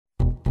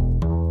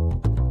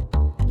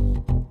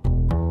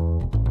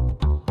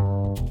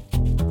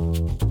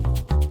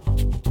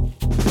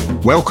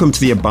Welcome to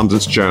The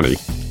Abundance Journey,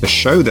 the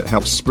show that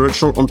helps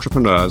spiritual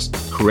entrepreneurs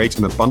create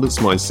an abundance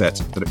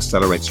mindset that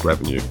accelerates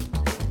revenue.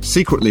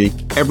 Secretly,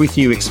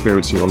 everything you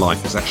experience in your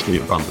life is actually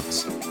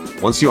abundance.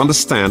 Once you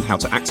understand how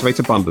to activate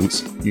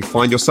abundance, you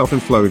find yourself in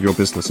flow with your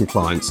business and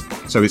clients,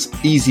 so it's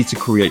easy to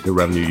create the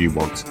revenue you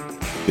want.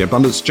 The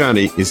Abundance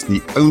Journey is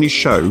the only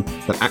show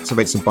that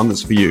activates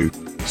abundance for you,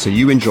 so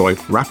you enjoy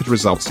rapid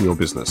results in your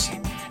business.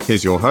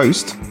 Here's your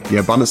host, the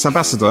Abundance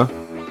Ambassador,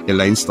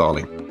 Elaine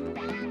Starling.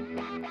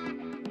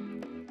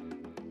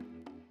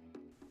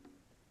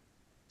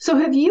 So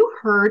have you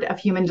heard of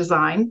human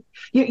design?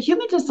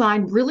 Human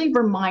design really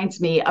reminds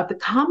me of the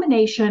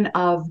combination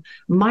of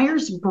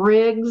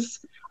Myers-Briggs,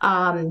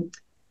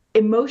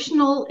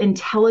 emotional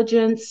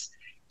intelligence,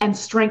 and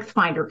Strength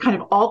Finder, kind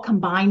of all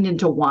combined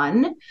into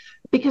one.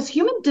 Because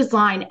human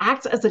design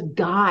acts as a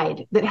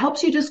guide that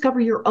helps you discover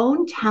your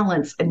own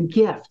talents and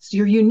gifts,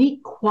 your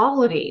unique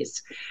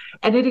qualities,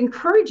 and it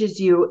encourages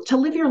you to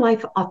live your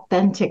life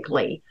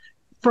authentically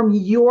from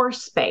your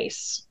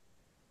space.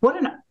 What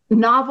a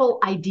novel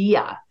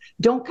idea.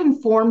 Don't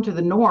conform to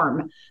the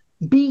norm.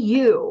 Be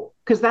you,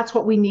 because that's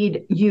what we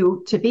need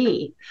you to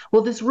be.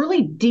 Well, this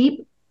really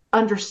deep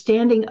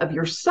understanding of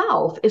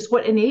yourself is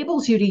what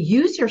enables you to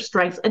use your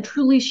strengths and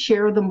truly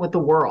share them with the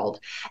world.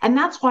 And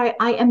that's why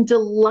I am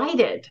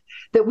delighted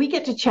that we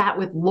get to chat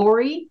with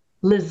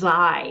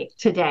Lisai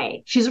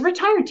today. She's a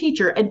retired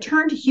teacher and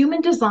turned human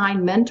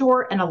design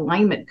mentor and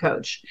alignment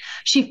coach.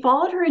 She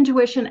followed her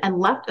intuition and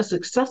left a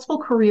successful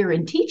career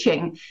in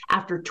teaching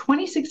after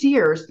 26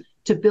 years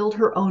to build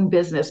her own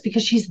business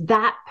because she's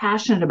that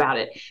passionate about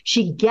it.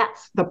 She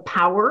gets the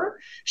power.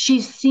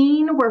 She's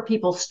seen where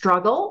people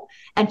struggle,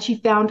 and she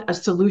found a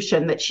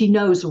solution that she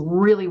knows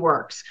really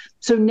works.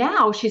 So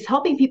now she's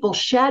helping people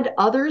shed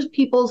other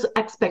people's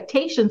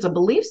expectations and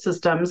belief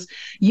systems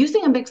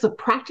using a mix of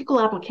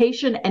practical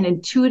application and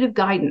intuitive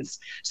guidance.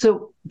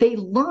 So they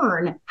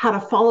learn how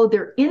to follow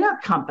their inner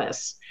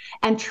compass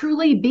and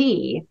truly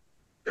be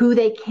who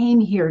they came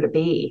here to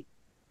be.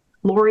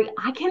 Lori,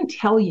 I can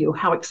tell you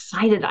how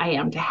excited I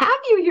am to have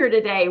you here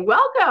today.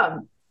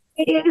 Welcome.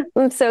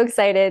 I'm so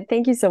excited.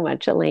 Thank you so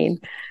much,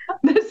 Elaine.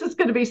 This is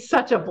going to be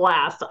such a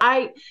blast.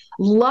 I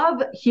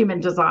love human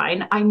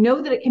design. I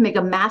know that it can make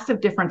a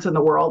massive difference in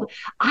the world.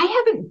 I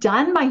haven't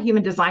done my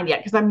human design yet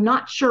because I'm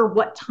not sure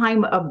what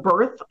time of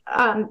birth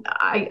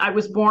I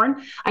was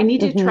born. I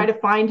need to try to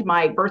find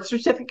my birth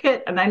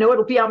certificate, and I know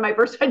it'll be on my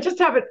birth. I just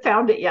haven't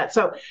found it yet.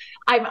 So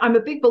I'm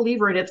a big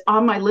believer in it's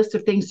on my list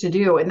of things to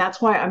do. And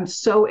that's why I'm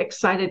so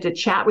excited to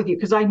chat with you,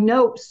 because I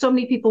know so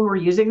many people who are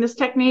using this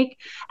technique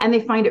and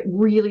they find it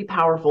really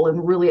powerful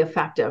and really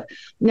effective.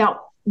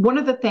 Now, one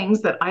of the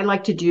things that I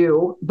like to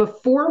do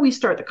before we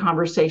start the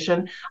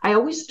conversation, I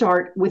always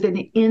start with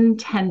an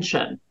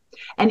intention.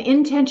 An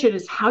intention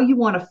is how you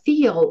want to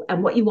feel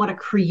and what you want to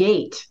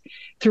create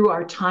through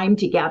our time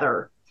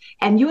together.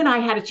 And you and I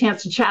had a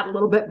chance to chat a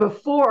little bit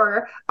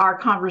before our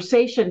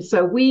conversation.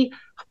 So we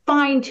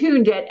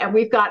fine-tuned it, and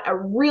we've got a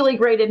really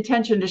great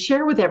intention to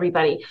share with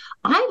everybody.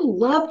 I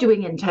love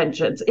doing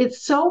intentions.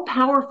 It's so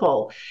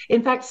powerful.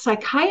 In fact,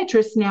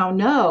 psychiatrists now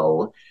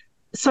know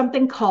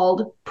something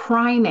called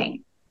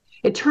priming.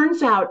 It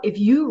turns out if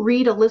you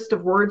read a list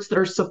of words that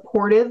are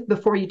supportive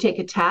before you take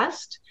a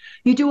test,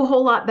 you do a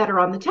whole lot better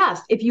on the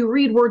test. If you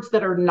read words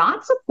that are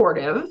not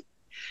supportive,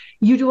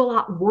 you do a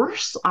lot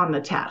worse on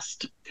the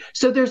test.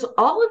 So there's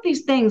all of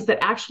these things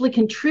that actually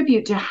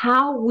contribute to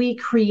how we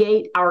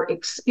create our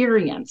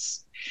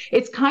experience.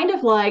 It's kind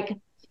of like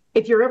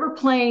if you're ever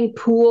playing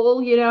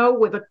pool,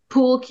 with a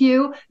pool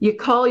cue, you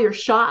call your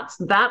shots.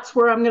 That's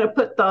where I'm going to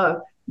put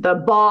the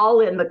ball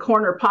in the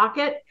corner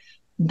pocket.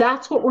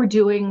 That's what we're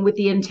doing with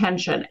the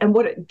intention. And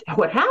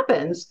what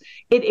happens,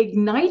 it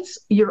ignites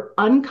your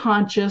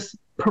unconscious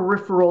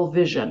peripheral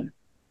vision.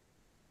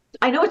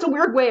 I know it's a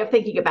weird way of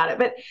thinking about it,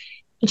 but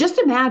just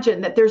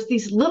imagine that there's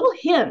these little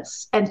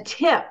hints and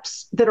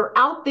tips that are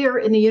out there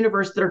in the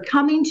universe that are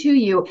coming to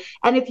you.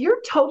 And if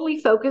you're totally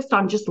focused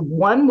on just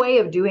one way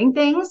of doing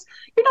things,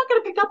 you're not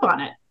going to pick up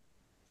on it.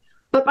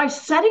 But by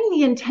setting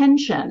the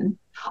intention,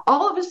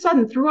 all of a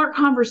sudden through our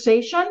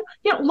conversation,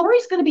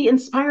 Lori's going to be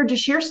inspired to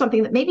share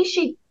something that maybe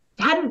she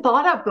hadn't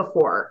thought of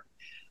before,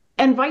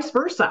 and vice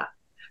versa.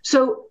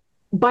 So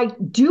by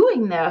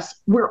doing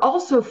this, we're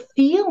also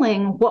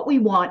feeling what we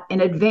want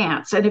in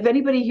advance. And if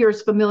anybody here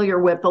is familiar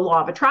with the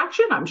law of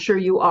attraction, I'm sure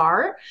you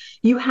are,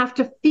 you have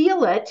to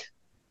feel it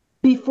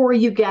before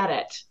you get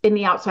it in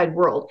the outside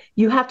world.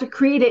 You have to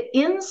create it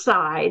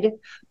inside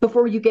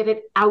before you get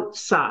it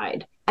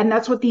outside. And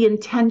that's what the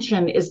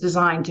intention is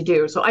designed to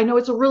do. So I know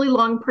it's a really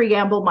long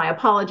preamble. My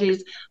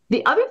apologies.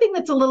 The other thing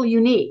that's a little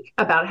unique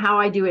about how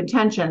I do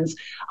intentions,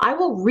 I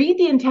will read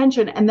the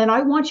intention, and then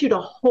I want you to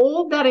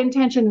hold that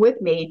intention with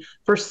me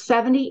for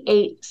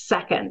 78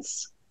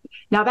 seconds.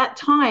 Now, that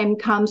time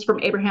comes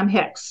from Abraham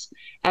Hicks,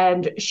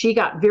 and she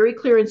got very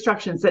clear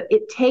instructions that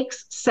it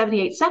takes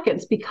 78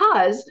 seconds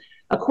because,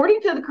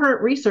 according to the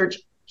current research,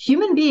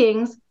 human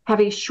beings have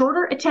a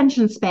shorter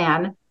attention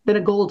span than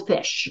a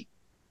goldfish.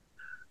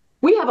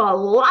 We have a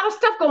lot of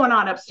stuff going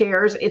on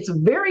upstairs. It's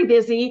very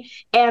busy,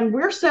 and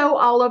we're so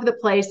all over the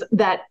place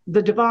that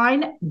the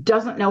divine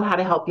doesn't know how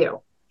to help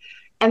you.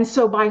 And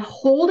so by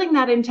holding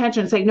that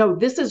intention, saying, no,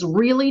 this is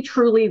really,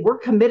 truly, we're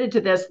committed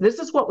to this. This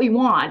is what we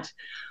want.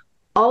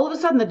 All of a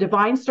sudden, the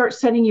divine starts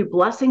sending you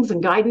blessings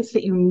and guidance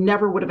that you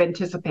never would have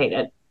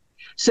anticipated.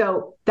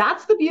 So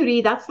that's the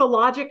beauty. That's the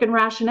logic and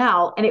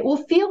rationale. And it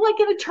will feel like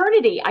an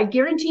eternity. I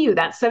guarantee you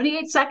that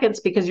 78 seconds,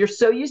 because you're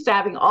so used to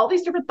having all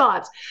these different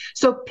thoughts.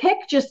 So pick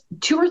just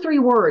 2 or 3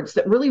 words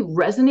that really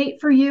resonate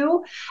for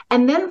you,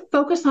 and then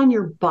focus on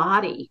your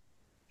body.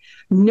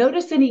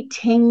 Notice any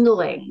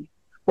tingling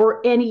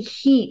or any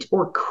heat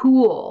or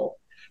cool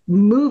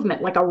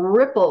movement, like a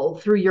ripple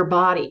through your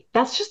body.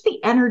 That's just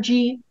the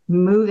energy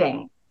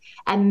moving.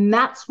 And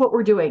that's what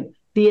we're doing.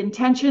 The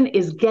intention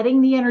is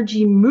getting the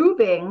energy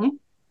moving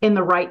in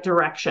the right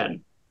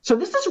direction. So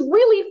this is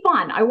really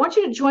fun. I want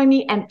you to join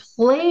me and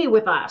play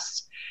with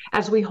us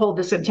as we hold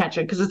this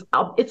intention, because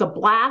it's a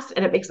blast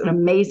and it makes an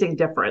amazing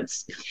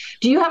difference.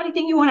 Do you have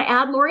anything you want to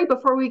add, Lori,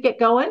 before we get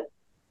going?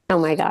 Oh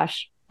my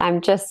gosh.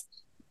 I'm just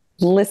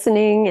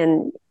listening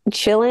and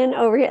chilling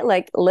over here,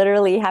 like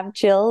literally have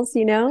chills,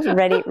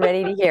 ready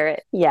to hear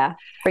it. Yeah.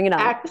 Bring it on.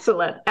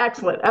 Excellent.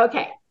 Excellent.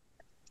 Okay.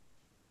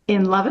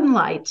 In love and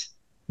light,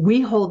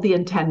 we hold the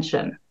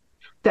intention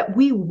that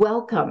we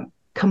welcome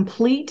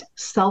complete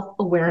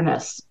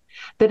self-awareness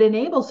that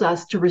enables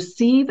us to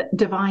receive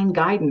divine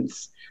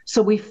guidance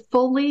so we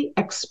fully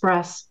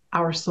express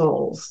our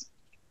souls.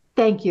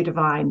 Thank you,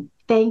 divine.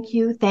 Thank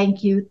you,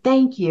 thank you,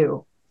 thank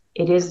you.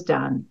 It is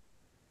done.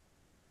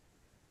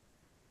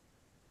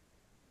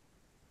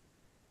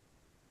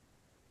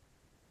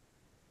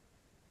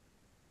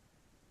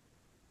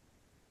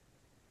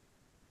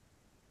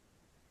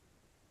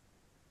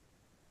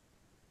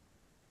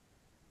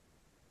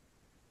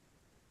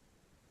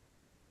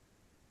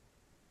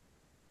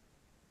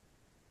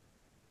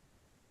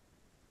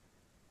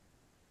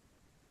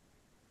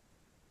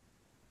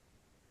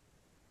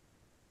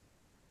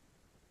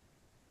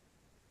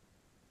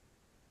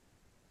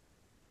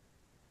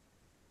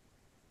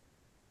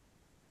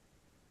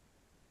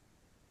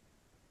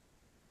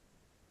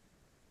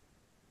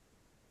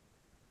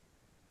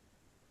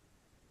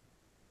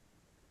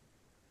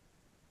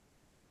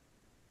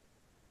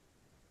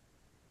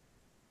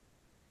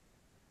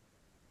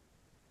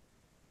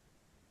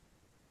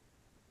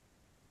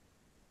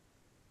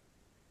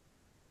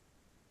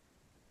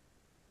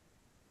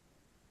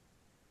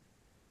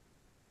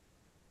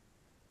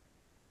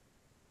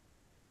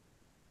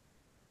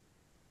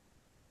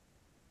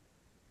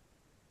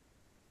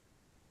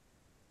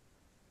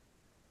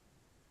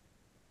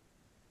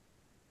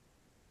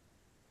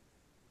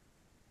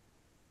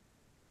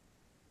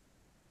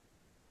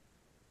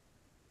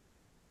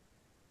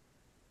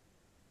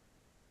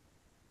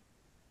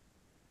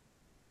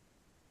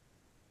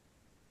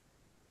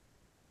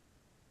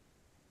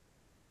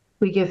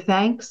 We give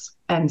thanks,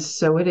 and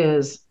so it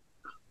is.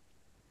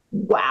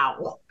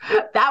 Wow,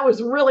 that was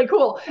really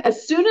cool.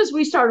 As soon as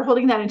we started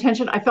holding that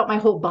intention, I felt my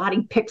whole body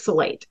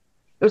pixelate. It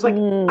was like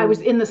I was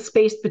in the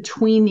space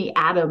between the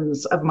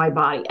atoms of my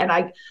body, and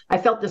I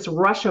felt this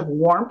rush of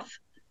warmth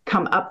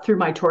come up through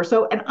my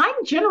torso. And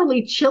I'm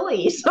generally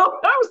chilly, so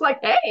I was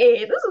like, "Hey,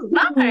 this is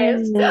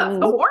nice.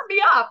 Warm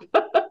me up."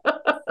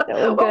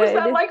 So what was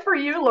that like for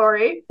you,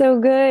 Lori? So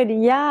good.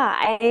 Yeah,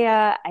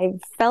 I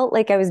felt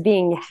like I was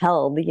being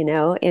held,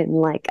 in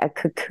like a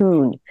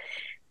cocoon.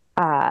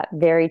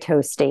 Very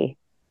toasty.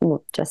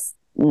 Just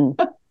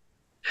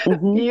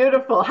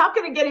Beautiful. How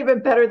can it get even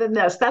better than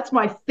this? That's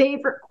my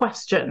favorite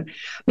question,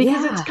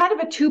 because it's kind of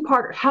a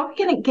two-parter. How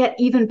can it get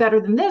even better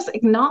than this?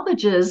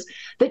 Acknowledges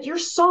that you're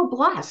so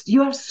blessed.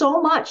 You have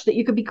so much that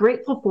you could be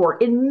grateful for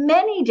in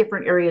many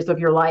different areas of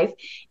your life,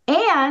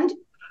 and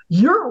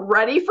you're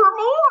ready for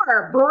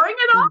more. Bring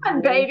it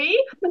on, baby.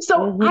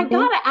 So I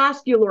gotta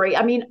ask you, Lori,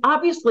 I mean,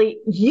 obviously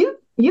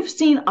you've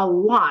seen a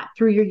lot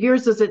through your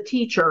years as a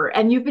teacher,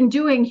 and you've been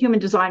doing human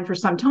design for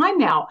some time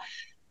now.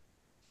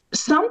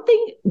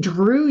 Something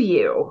drew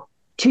you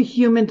to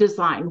human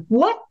design.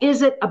 What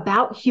is it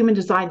about human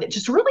design that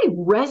just really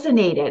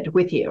resonated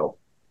with you?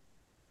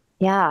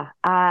 Yeah.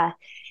 I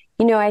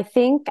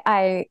think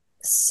I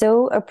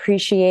so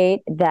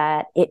appreciate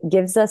that it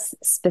gives us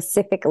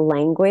specific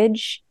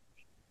language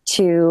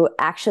to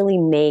actually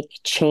make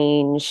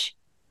change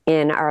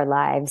in our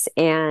lives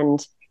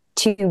and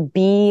to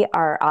be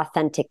our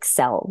authentic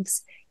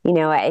selves.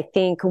 I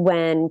think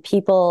when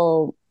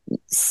people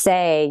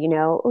say,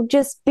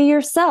 just be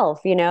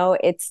yourself,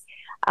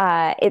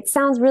 it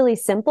sounds really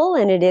simple,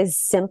 and it is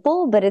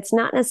simple, but it's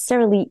not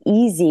necessarily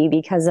easy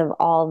because of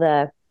all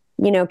the,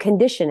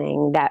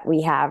 conditioning that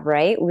we have,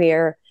 right?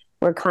 We're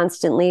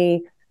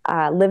constantly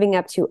living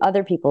up to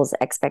other people's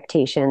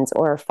expectations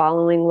or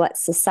following what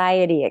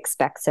society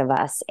expects of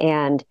us.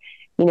 And,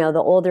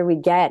 the older we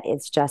get,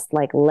 it's just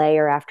like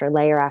layer after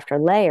layer after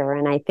layer.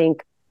 And I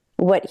think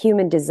what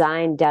human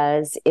design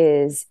does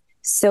is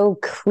so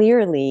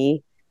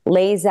clearly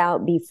lays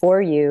out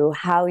before you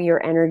how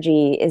your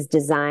energy is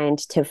designed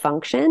to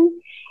function.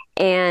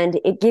 And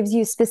it gives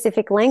you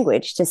specific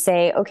language to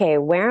say, okay,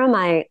 where am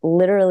I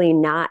literally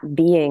not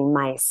being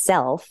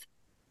myself?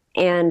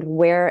 And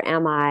where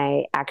am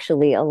I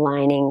actually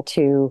aligning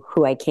to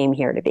who I came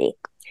here to be?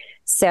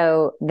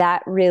 So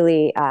that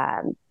really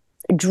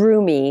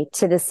drew me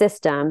to the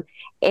system.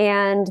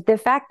 And the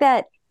fact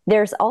that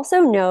there's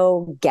also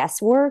no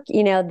guesswork,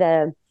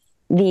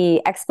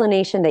 the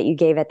explanation that you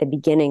gave at the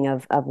beginning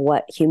of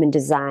what human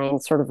design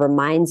sort of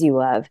reminds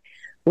you of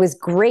was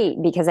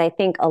great, because I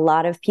think a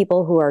lot of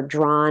people who are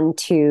drawn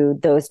to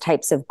those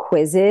types of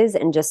quizzes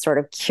and just sort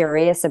of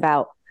curious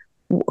about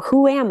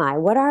who am I,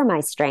 what are my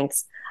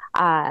strengths,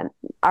 are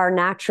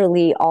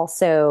naturally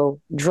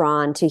also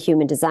drawn to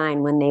human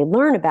design when they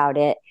learn about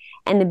it.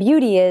 And the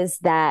beauty is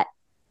that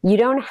you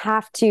don't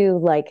have to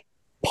like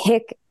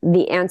pick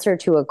the answer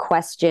to a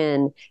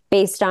question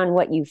based on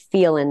what you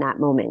feel in that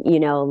moment.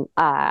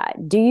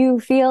 Do you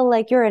feel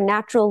like you're a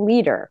natural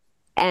leader?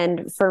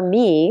 And for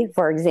me,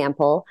 for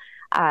example,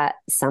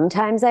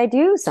 sometimes I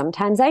do,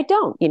 sometimes I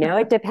don't.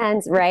 It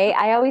depends, right?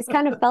 I always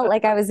kind of felt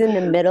like I was in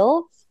the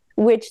middle,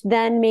 which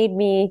then made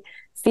me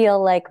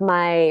feel like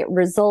my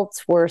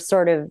results were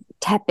sort of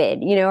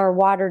tepid, or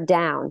watered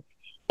down.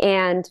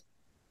 And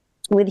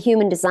with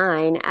human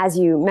design, as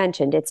you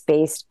mentioned, it's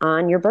based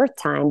on your birth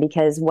time,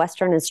 because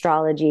Western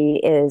astrology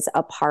is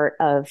a part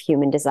of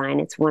human design.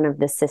 It's one of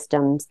the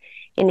systems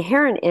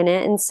inherent in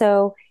it. And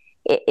so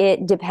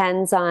it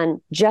depends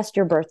on just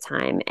your birth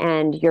time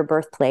and your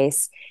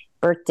birthplace,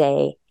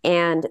 birthday.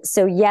 And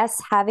so,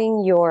 yes,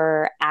 having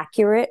your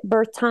accurate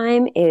birth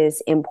time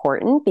is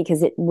important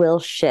because it will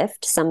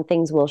shift. Some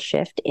things will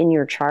shift in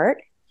your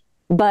chart.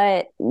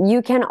 But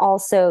you can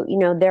also,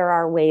 there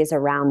are ways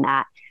around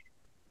that.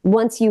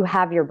 Once you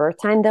have your birth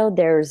time, though,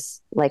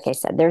 there's, like I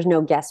said, there's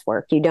no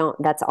guesswork.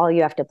 That's all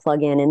you have to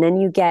plug in. And then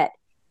you get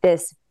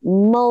this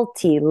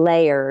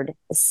multi-layered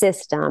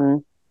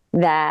system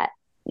that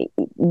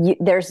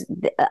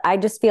I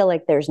just feel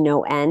like there's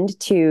no end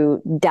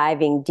to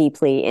diving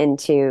deeply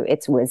into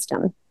its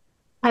wisdom.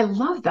 I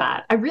love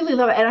that. I really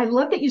love it. And I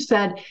love that you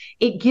said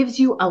it gives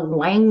you a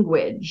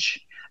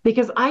language,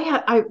 because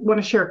I want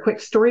to share a quick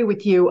story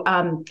with you.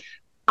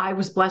 I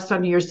was blessed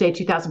on New Year's Day,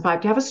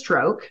 2005, to have a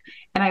stroke.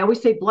 And I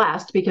always say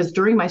blessed because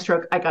during my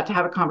stroke, I got to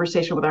have a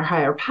conversation with our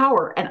higher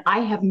power. And I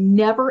have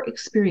never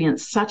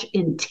experienced such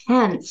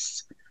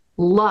intense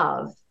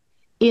love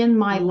in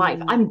my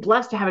life. I'm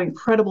blessed to have an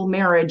incredible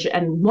marriage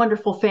and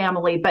wonderful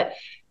family, but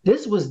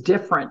this was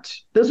different.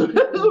 This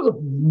was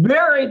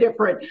very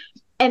different.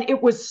 And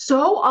it was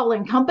so all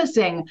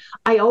encompassing.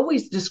 I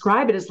always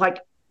describe it as like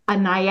a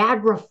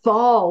Niagara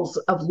Falls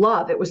of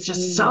love. It was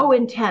just so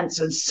intense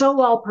and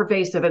so all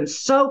pervasive and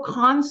so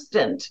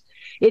constant.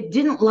 It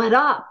didn't let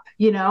up,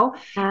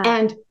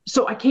 And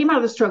so I came out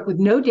of the stroke with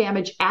no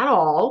damage at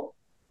all,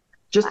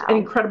 just an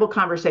incredible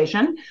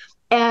conversation.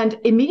 And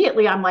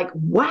immediately I'm like,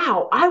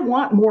 wow, I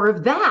want more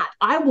of that.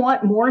 I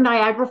want more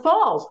Niagara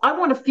Falls. I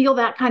want to feel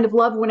that kind of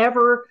love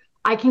whenever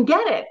I can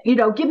get it.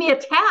 Give me a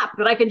tap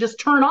that I can just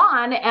turn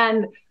on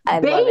and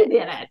bathe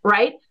in it,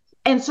 right?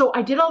 And so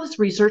I did all this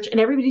research and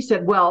everybody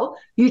said, well,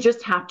 you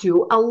just have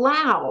to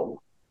allow.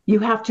 You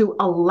have to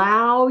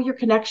allow your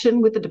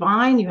connection with the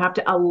divine. You have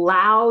to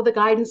allow the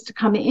guidance to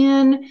come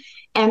in.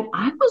 And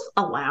I was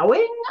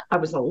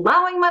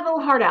allowing my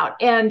little heart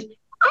out. And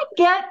I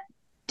get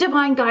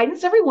divine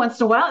guidance every once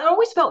in a while. It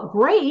always felt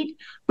great,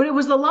 but it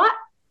was a lot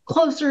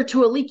closer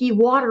to a leaky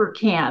water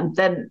can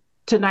than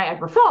to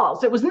Niagara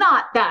Falls. It was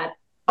not that,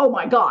 oh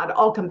my God,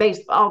 all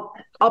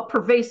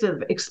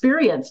pervasive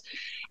experience.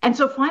 And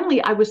so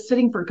finally I was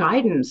sitting for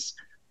guidance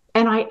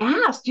and I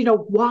asked,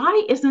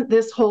 why isn't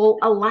this whole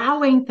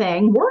allowing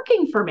thing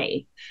working for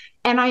me?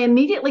 And I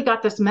immediately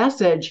got this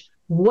message.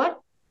 What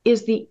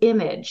is the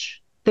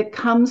image that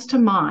comes to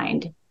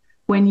mind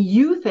when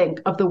you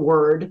think of the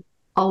word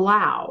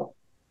allow?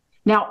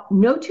 Now,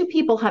 no two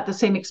people have the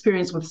same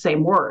experience with the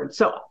same word.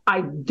 So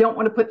I don't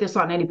want to put this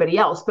on anybody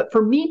else. But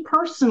for me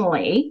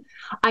personally,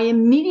 I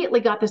immediately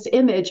got this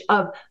image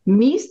of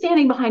me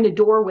standing behind a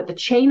door with a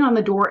chain on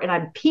the door, and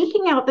I'm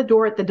peeking out the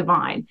door at the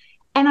divine.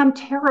 And I'm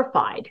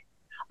terrified.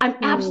 I'm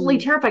absolutely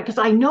terrified because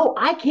I know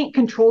I can't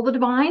control the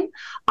divine.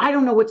 I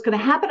don't know what's going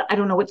to happen. I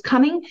don't know what's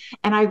coming.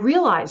 And I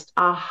realized,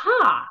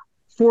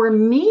 for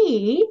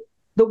me,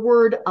 the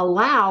word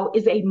allow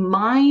is a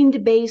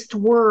mind-based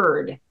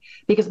word,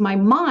 because my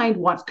mind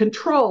wants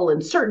control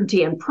and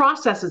certainty and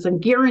processes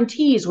and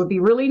guarantees would be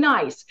really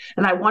nice.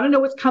 And I want to know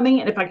what's coming.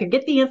 And if I could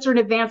get the answer in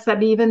advance, that'd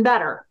be even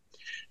better.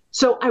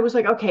 So I was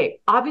like, okay,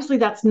 obviously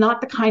that's not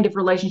the kind of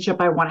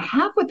relationship I want to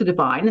have with the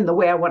divine and the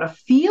way I want to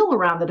feel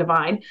around the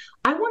divine.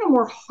 I want a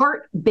more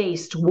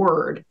heart-based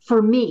word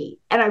for me.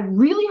 And I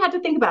really had to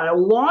think about it a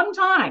long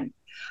time.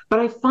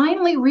 But I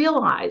finally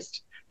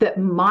realized that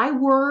my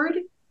word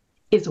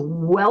is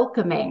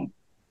welcoming.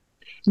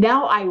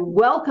 Now I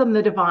welcome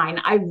the divine.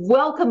 I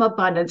welcome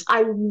abundance.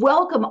 I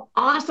welcome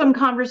awesome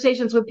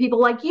conversations with people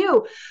like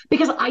you,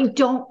 because I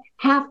don't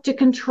have to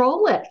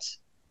control it.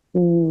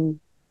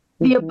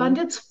 The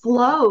abundance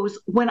flows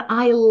when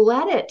I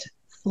let it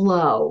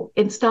flow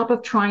instead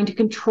of trying to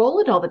control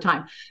it all the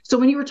time. So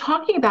when you were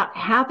talking about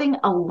having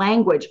a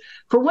language,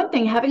 for one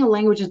thing, having a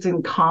language that's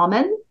in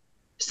common,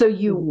 so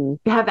you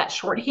have that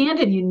shorthand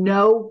and you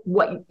know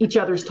what each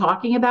other's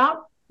talking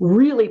about,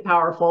 really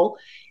powerful.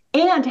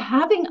 And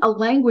having a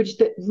language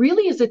that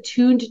really is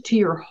attuned to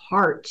your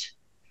heart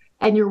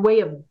and your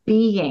way of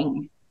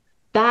being,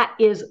 that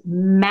is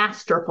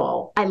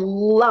masterful. I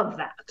love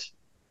that.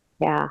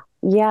 Yeah.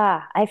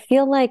 Yeah. I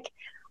feel like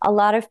a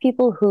lot of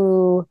people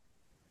who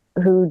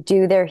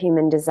do their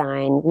human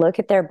design, look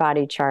at their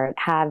body chart,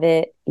 have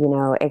it,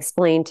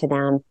 explained to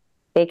them,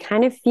 they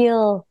kind of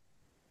feel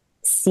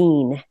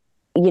seen,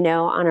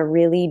 on a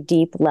really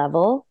deep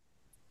level.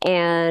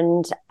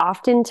 And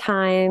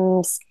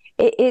oftentimes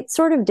it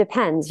sort of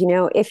depends,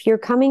 if you're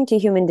coming to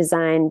human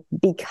design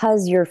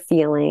because you're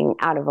feeling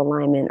out of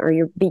alignment,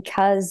 or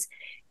because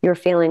you're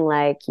feeling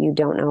like you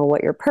don't know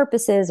what your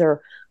purpose is,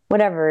 or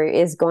whatever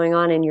is going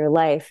on in your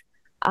life,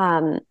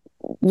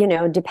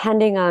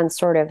 depending on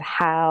sort of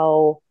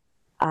how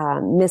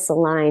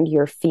misaligned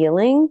you're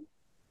feeling,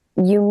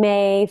 you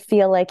may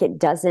feel like it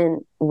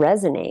doesn't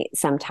resonate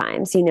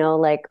sometimes,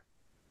 like,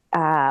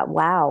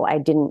 wow, I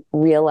didn't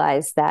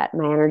realize that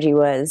my energy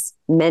was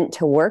meant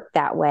to work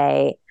that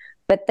way.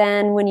 But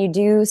then when you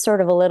do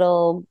sort of a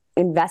little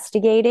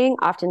investigating,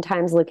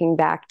 oftentimes looking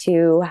back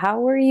to how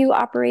were you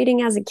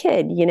operating as a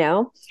kid,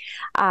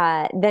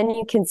 then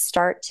you can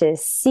start to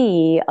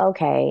see,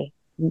 okay,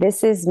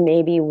 this is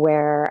maybe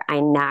where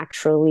I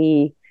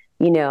naturally,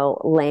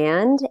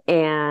 land,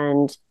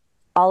 and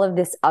all of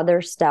this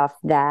other stuff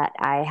that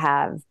I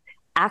have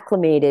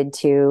acclimated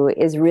to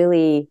is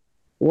really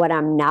what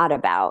I'm not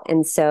about.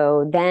 And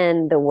so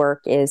then the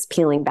work is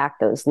peeling back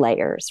those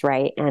layers,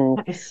 right?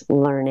 And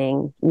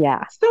learning.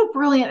 Yeah. So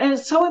brilliant. And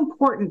it's so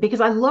important,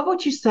 because I love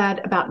what you said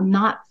about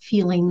not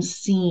feeling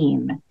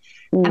seen.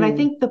 And I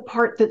think the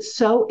part that's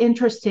so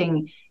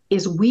interesting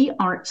is we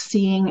aren't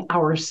seeing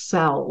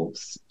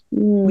ourselves.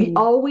 We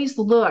always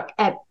look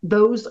at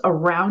those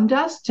around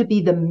us to be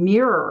the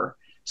mirror.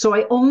 So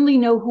I only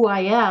know who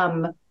I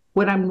am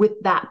when I'm with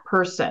that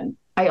person.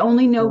 I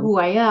only know who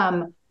I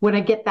am when I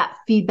get that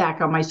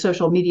feedback on my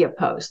social media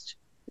post,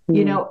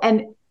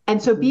 and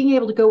so being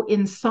able to go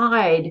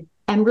inside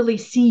and really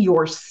see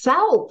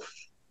yourself,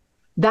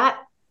 that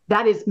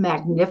is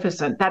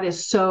magnificent. That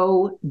is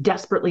so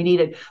desperately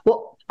needed.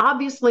 Well,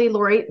 obviously,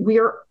 Lori, we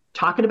are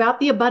talking about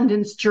the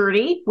abundance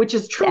journey, which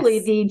is truly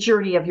the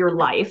journey of your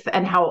life,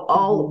 and how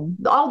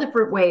all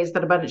different ways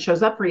that abundance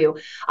shows up for you.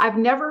 I've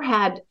never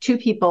had two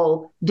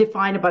people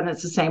define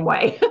abundance the same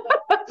way.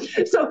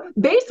 So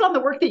based on the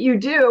work that you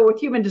do with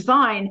human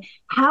design,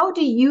 how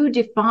do you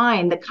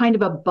define the kind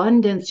of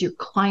abundance your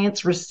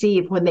clients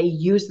receive when they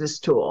use this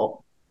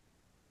tool?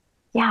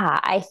 Yeah,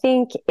 I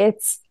think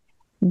it's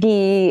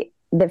the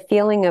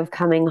feeling of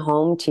coming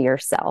home to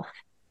yourself,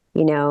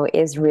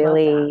 is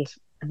really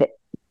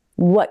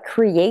what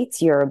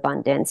creates your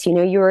abundance.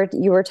 You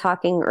were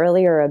talking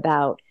earlier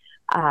about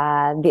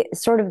the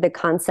sort of the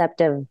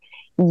concept of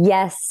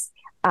yes,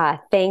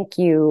 thank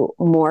you,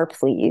 more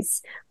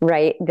please,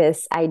 right?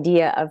 This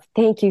idea of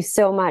thank you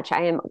so much.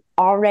 I am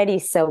already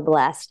so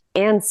blessed.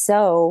 And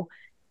so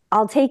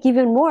I'll take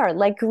even more.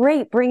 Like,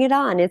 great, bring it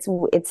on.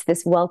 It's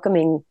this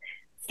welcoming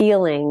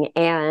feeling.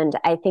 And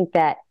I think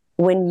that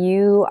when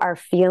you are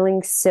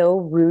feeling so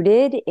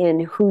rooted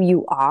in who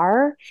you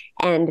are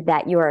and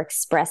that you are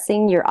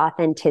expressing your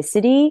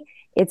authenticity,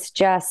 it's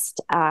just,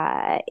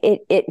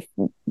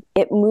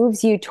 it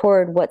moves you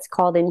toward what's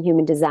called in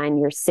human design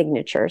your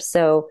signature.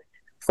 So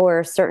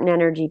for certain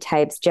energy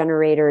types,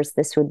 generators,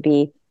 this would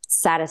be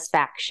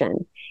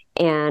satisfaction.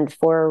 And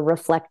for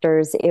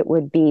reflectors, it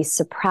would be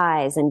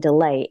surprise and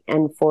delight.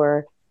 And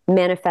for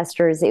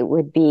manifestors, it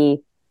would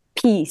be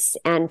peace.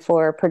 And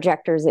for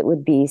projectors, it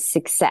would be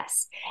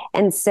success.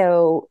 And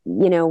so,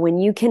 when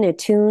you can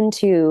attune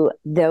to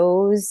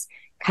those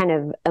kind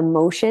of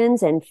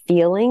emotions and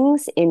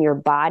feelings in your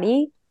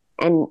body,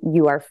 and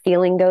you are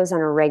feeling those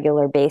on a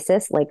regular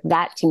basis, like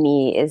that to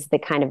me is the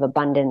kind of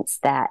abundance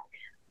that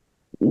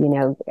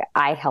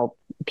I help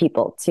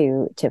people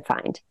to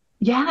find.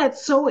 Yeah,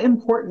 it's so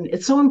important.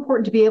 It's so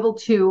important to be able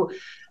to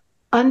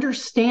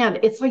understand.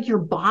 It's like your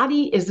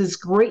body is this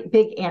great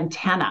big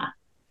antenna,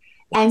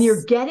 and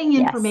you're getting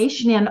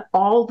information in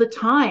all the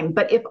time.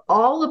 But if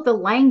all of the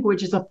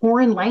language is a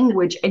foreign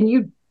language and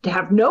you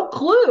have no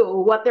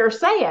clue what they're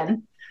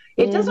saying,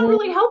 it doesn't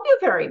really help you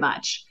very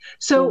much.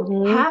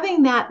 So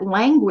having that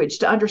language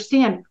to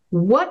understand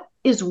what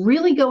is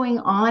really going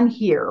on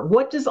here,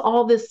 what does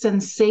all this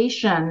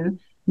sensation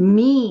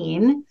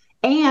mean,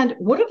 and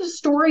what are the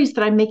stories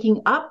that I'm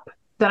making up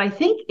that I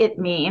think it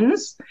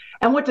means,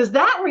 and what does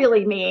that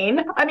really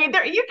mean? I mean,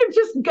 you can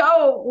just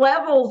go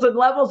levels and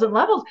levels and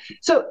levels.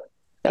 So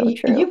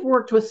you've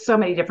worked with so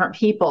many different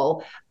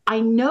people. I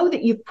know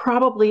that you've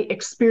probably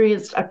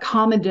experienced a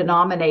common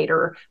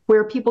denominator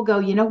where people go,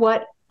 you know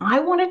what, I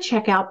want to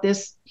check out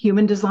this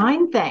human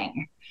design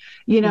thing.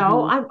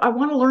 I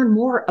want to learn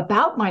more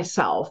about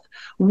myself.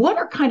 What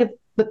are kind of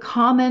the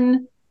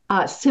common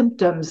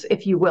symptoms,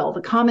 if you will,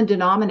 the common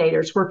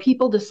denominators where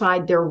people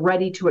decide they're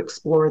ready to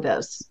explore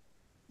this?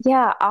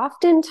 Yeah,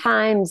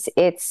 oftentimes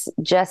it's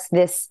just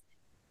this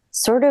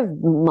sort of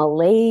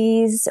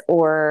malaise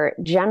or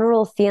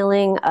general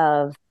feeling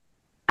of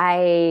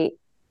I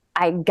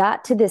I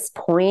got to this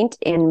point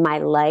in my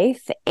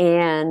life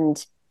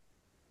and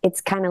it's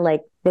kind of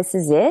like, this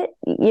is it,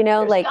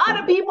 There's like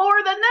gotta be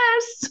more than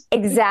this.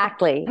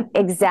 exactly.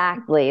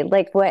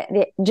 Like what,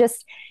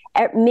 just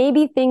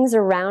maybe things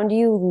around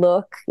you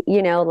look,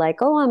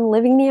 like, oh, I'm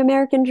living the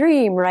American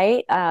dream,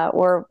 right?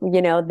 Or,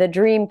 the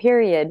dream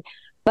period.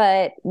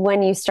 But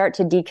when you start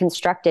to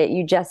deconstruct it,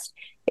 you just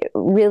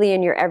really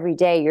in your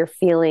everyday, you're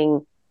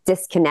feeling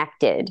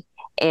disconnected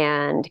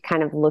and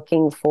kind of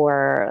looking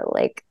for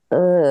like,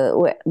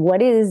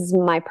 what is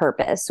my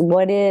purpose?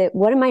 What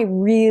am I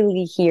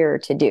really here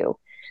to do?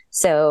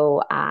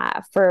 So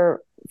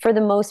for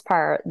the most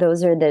part,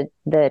 those are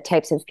the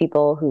types of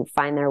people who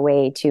find their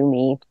way to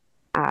me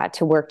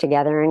to work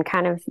together and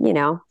kind of,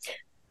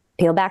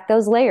 peel back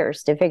those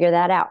layers to figure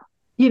that out.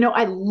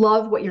 I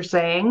love what you're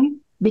saying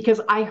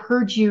because I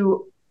heard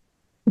you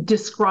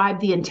describe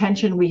the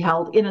intention we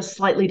held in a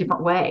slightly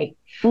different way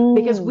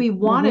because we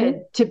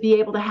wanted to be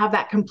able to have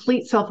that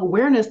complete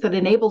self-awareness that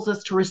enables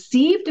us to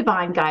receive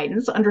divine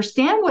guidance,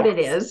 understand what it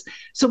is,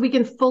 so we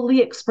can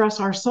fully express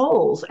our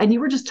souls. And you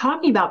were just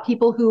talking about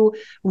people who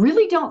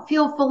really don't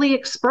feel fully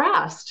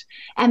expressed.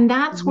 And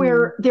that's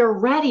where they're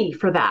ready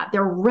for that.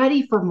 They're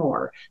ready for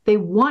more. They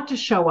want to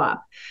show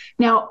up.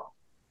 Now,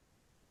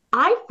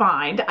 I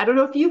don't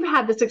know if you've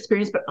had this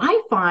experience, but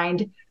I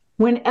find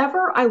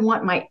whenever I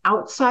want my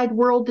outside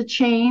world to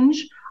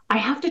change, I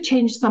have to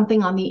change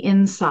something on the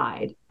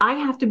inside. I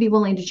have to be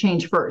willing to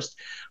change first.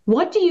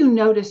 What do you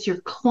notice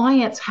your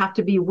clients have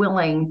to be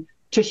willing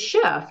to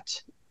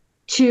shift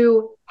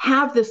to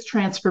have this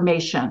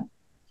transformation?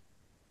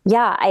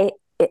 Yeah,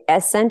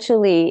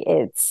 essentially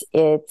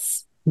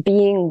it's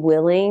being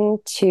willing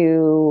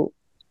to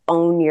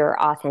own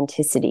your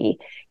authenticity,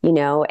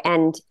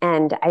 and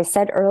I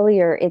said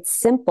earlier, it's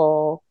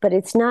simple, but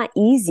it's not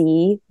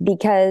easy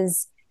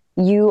because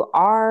you're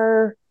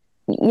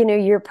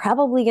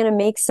probably going to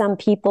make some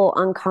people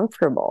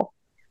uncomfortable,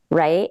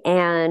 right?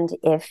 And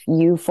if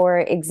you, for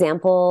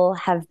example,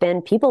 have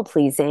been people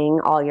pleasing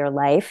all your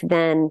life,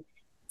 then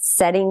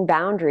setting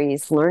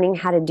boundaries, learning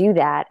how to do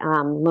that,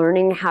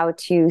 learning how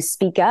to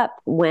speak up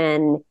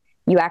when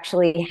you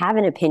actually have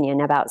an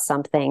opinion about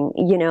something,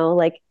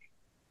 like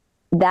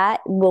that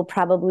will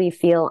probably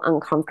feel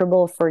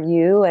uncomfortable for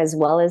you as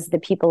well as the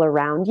people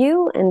around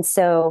you. And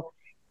so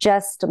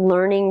just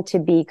learning to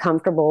be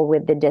comfortable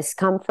with the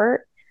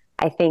discomfort,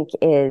 I think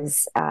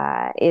is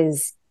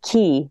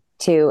key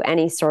to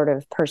any sort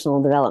of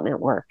personal development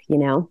work,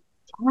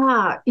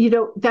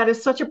 That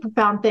is such a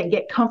profound thing.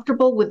 Get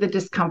comfortable with the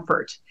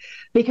discomfort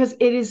because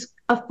it is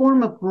a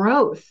form of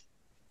growth.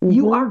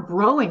 You are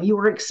growing, you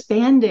are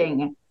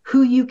expanding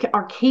who you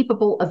are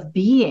capable of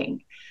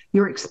being.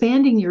 You're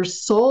expanding your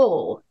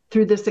soul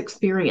through this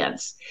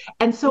experience.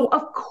 And so,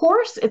 of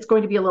course, it's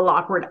going to be a little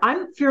awkward.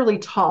 I'm fairly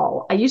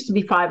tall. I used to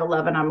be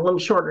 5'11". I'm a little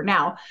shorter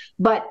now.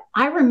 But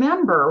I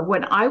remember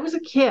when I was a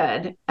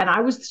kid and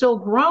I was still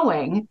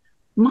growing,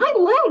 my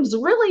legs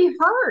really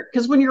hurt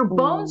because when your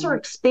bones are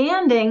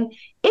expanding,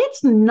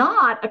 it's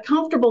not a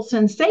comfortable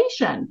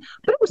sensation.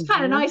 But it was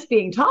kind of nice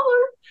being taller,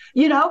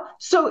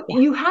 So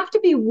you have to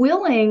be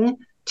willing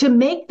to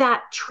make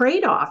that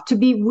trade-off, to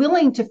be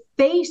willing to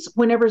face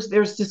whenever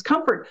there's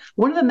discomfort.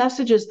 One of the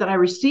messages that I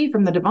receive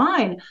from the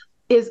divine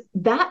is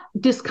that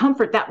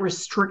discomfort, that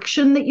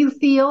restriction that you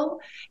feel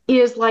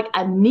is like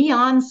a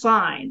neon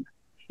sign.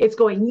 It's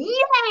going,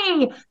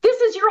 yay,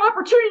 this is your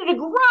opportunity to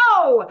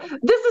grow.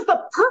 This is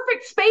the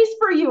perfect space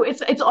for you.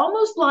 It's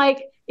almost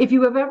like if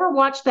you have ever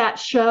watched that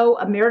show,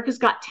 America's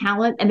Got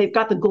Talent, and they've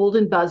got the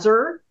golden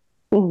buzzer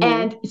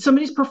and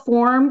somebody's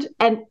performed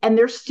and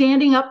they're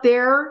standing up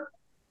there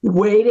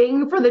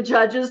waiting for the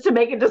judges to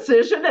make a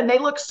decision and they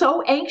look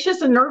so anxious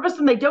and nervous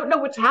and they don't know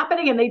what's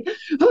happening and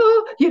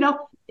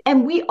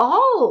and we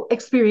all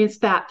experience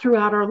that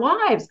throughout our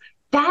lives.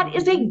 That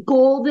is a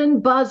golden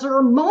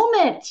buzzer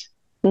moment.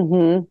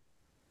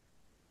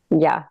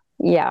 Yeah,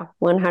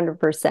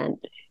 100%.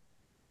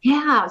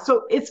 Yeah,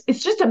 so it's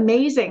just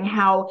amazing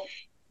how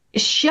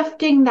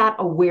shifting that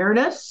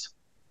awareness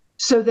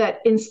so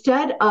that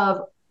instead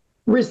of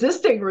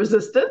resisting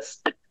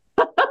resistance,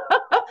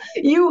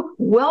 you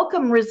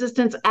welcome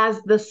resistance as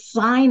the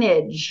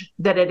signage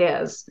that it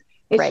is.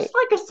 It's just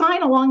like a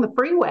sign along the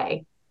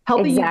freeway,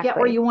 helping you get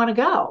where you want to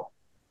go.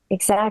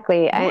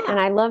 Exactly. Yeah. And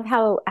I love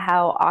how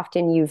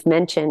often you've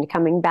mentioned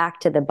coming back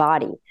to the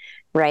body,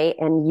 right?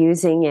 And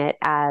using it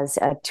as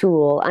a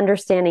tool,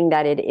 understanding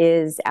that it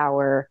is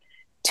our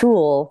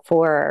tool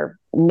for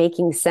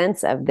making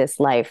sense of this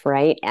life,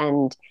 right?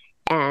 And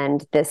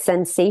the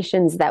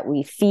sensations that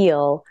we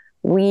feel,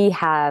 we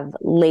have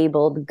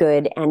labeled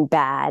good and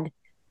bad.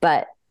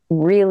 But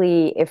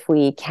really, if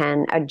we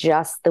can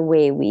adjust the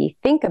way we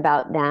think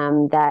about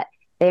them, that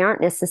they aren't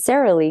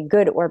necessarily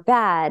good or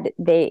bad,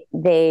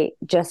 they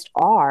just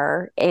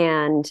are.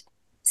 And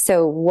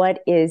So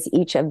what is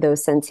each of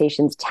those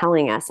sensations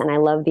telling us? And I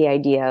love the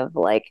idea of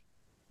like,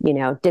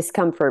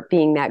 discomfort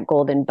being that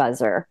golden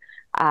buzzer.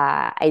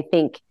 I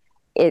think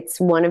it's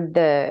one of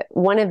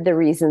the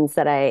reasons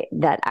that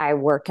I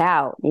work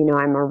out.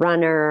 I'm a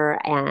runner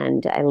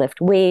and I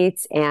lift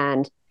weights,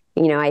 and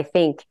I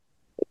think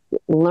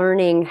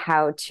learning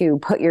how to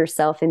put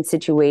yourself in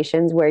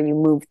situations where you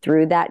move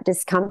through that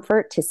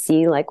discomfort to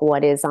see like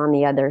what is on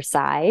the other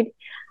side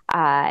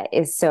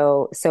is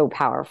so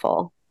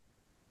powerful.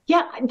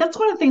 Yeah, that's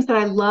one of the things that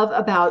I love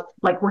about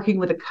like working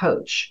with a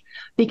coach,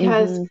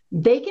 because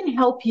they can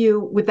help you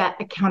with that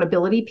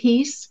accountability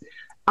piece.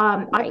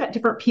 I've got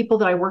different people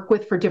that I work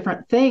with for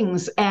different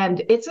things,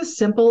 and it's as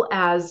simple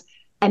as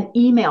an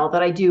email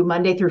that I do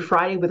Monday through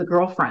Friday with a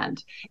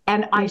girlfriend,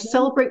 and I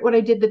celebrate what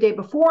I did the day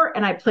before,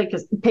 and I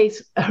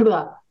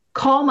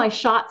call my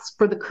shots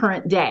for the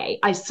current day.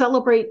 I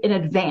celebrate in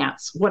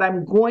advance what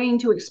I'm going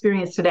to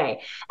experience today,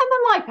 and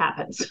then life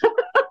happens.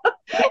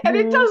 And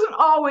it doesn't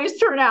always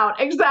turn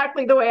out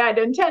exactly the way I'd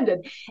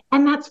intended.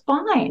 And that's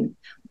fine.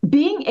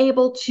 Being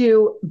able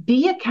to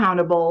be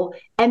accountable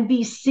and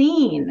be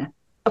seen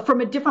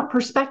from a different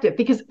perspective,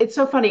 because it's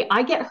so funny.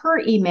 I get her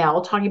email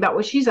talking about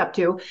what she's up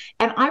to,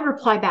 and I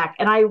reply back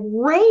and I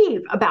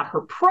rave about her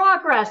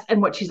progress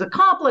and what she's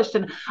accomplished.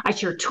 And I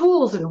share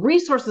tools and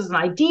resources and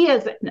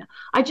ideas. And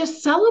I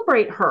just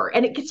celebrate her,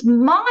 and it gets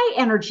my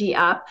energy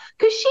up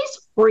because she's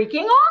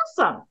freaking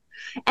awesome.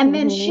 And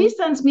then she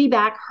sends me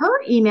back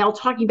her email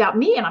talking about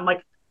me, and I'm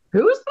like,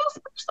 who is this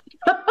person?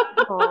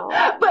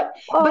 but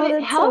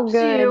it helps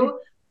you.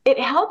 It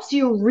helps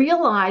you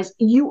realize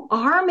you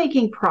are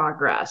making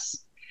progress.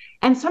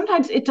 And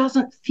sometimes it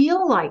doesn't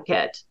feel like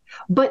it.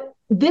 But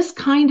this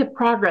kind of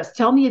progress,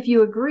 tell me if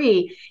you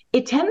agree,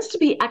 it tends to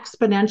be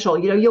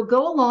exponential. You'll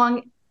go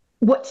along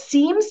what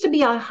seems to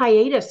be a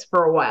hiatus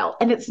for a while,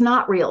 and it's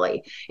not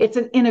really. It's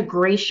an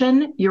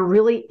integration. You're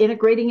really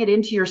integrating it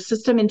into your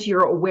system, into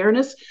your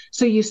awareness.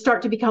 So you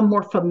start to become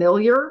more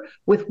familiar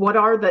with what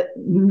are the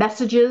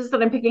messages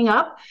that I'm picking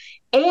up,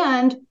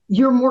 and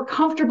you're more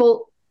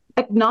comfortable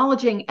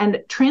acknowledging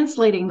and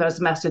translating those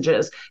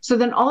messages. So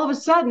then all of a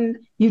sudden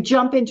you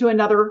jump into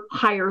another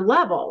higher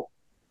level.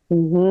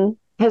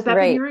 Has that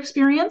been your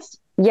experience?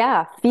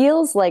 Yeah,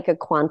 feels like a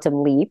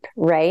quantum leap,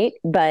 right?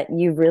 But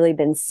you've really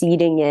been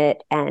seeding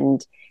it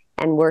and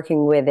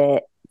working with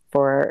it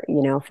for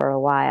a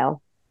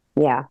while.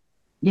 Yeah,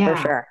 for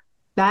sure.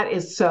 That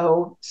is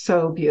so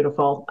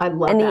beautiful. I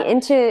love that.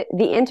 And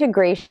the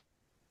integration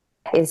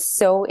is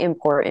so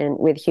important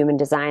with human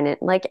design, and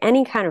like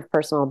any kind of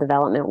personal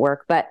development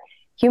work, but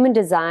human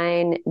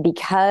design,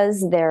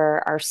 because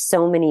there are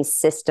so many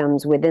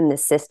systems within the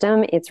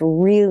system, it's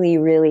really,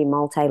 really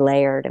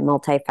multi-layered and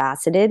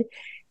multifaceted.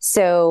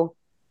 So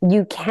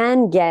you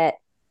can get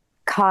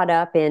caught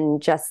up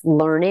in just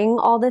learning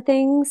all the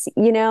things,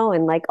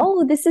 and like,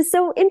 oh, this is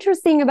so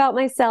interesting about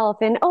myself.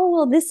 And, oh,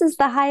 well, this is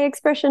the high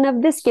expression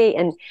of this gate,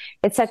 and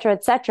et cetera,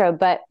 et cetera.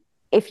 But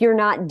if you're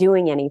not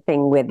doing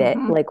anything with it,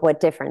 like what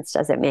difference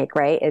does it make,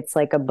 right? It's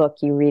like a book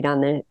you read on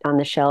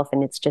the shelf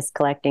and it's just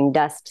collecting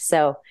dust.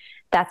 So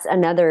that's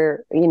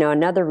another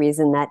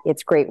reason that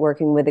it's great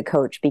working with a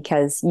coach,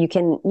 because you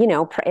can,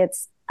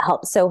 it's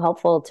so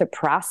helpful to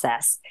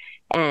process.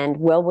 And,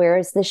 well, where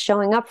is this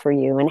showing up for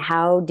you? And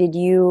how did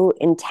you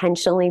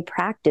intentionally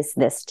practice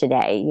this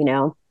today?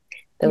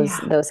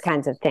 Those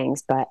kinds of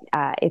things. But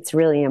it's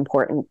really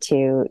important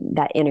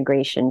that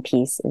integration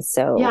piece is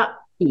so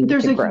key.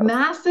 There's a growth.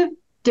 massive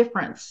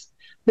difference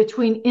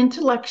between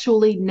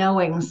intellectually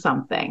knowing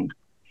something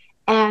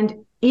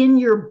and in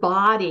your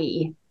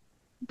body,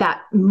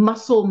 that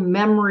muscle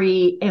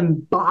memory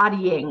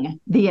embodying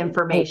the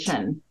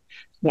information.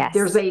 Yes.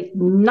 There's a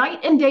night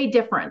and day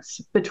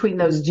difference between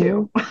those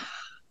two.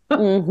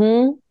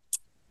 100%.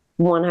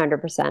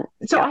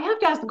 So I have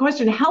to ask the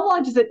question, how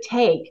long does it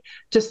take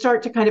to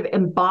start to kind of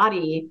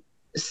embody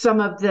some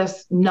of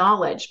this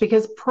knowledge?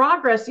 Because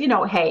progress,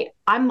 hey,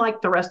 I'm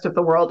like the rest of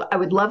the world. I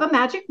would love a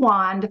magic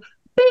wand.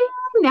 Bing,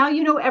 now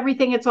you know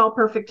everything. It's all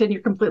perfect and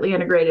you're completely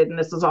integrated and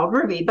this is all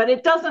groovy. But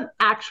it doesn't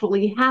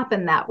actually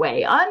happen that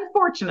way.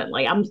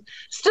 Unfortunately, I'm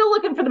still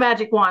looking for the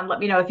magic wand. Let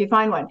me know if you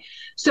find one.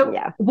 So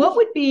what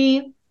would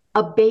be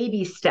a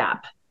baby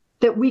step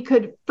that we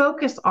could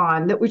focus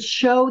on that would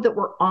show that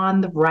we're on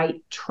the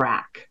right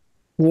track?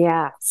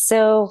 Yeah.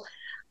 So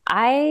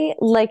I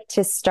like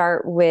to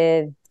start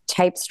with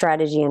type,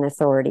 strategy, and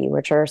authority,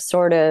 which are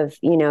sort of,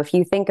 if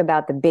you think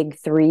about the big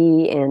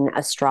three in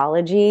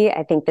astrology,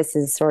 I think this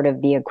is sort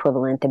of the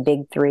equivalent, the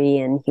big three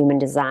in human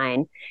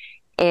design.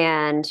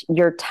 And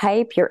your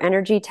type, your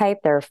energy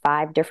type, there are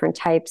 5 different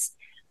types.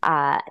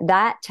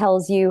 That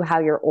tells you how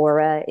your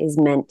aura is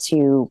meant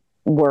to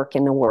work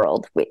in the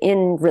world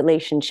in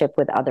relationship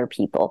with other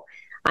people.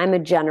 I'm a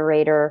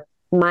generator.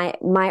 My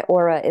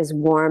aura is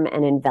warm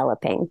and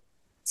enveloping.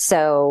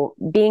 So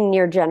being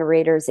near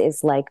generators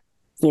is like,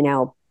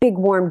 big,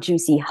 warm,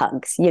 juicy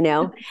hugs,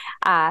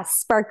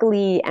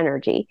 sparkly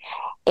energy.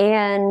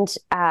 And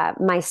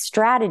my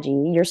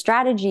strategy, your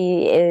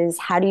strategy is,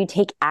 how do you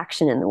take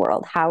action in the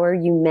world? How are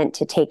you meant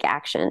to take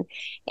action?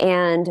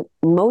 And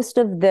most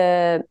of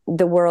the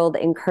world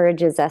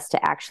encourages us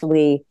to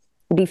actually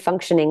be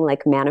functioning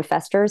like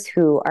manifestors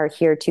who are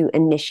here to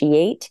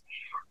initiate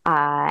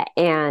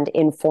and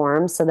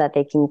inform so that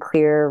they can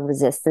clear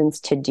resistance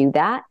to do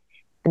that.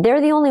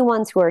 They're the only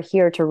ones who are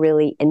here to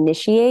really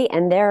initiate,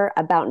 and they're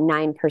about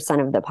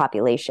 9% of the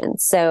population.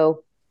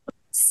 So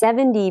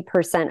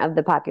 70% of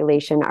the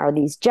population are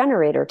these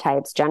generator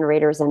types,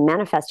 generators and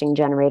manifesting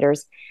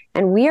generators.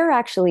 And we are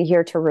actually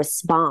here to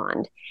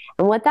respond.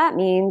 And what that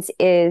means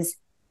is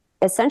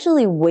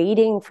essentially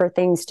waiting for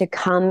things to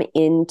come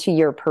into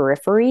your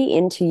periphery,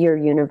 into your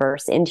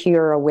universe, into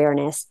your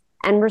awareness,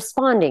 and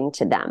responding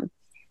to them.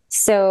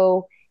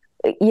 So,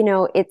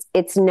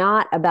 it's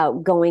not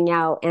about going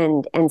out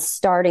and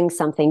starting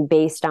something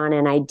based on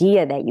an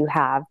idea that you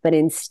have, but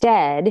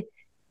instead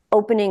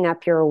opening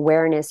up your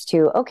awareness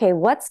to, okay,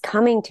 what's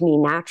coming to me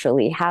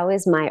naturally? How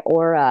is my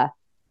aura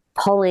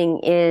pulling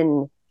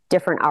in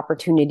different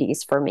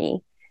opportunities for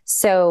me?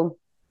 So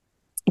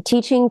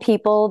teaching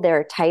people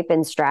their type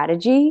and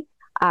strategy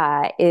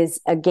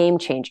is a game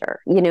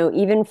changer,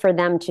 even for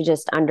them to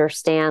just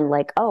understand,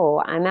 like,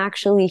 oh, I'm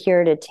actually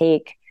here to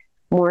take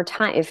more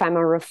time. If I'm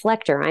a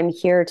reflector, I'm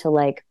here to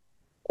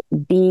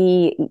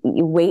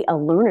wait a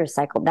lunar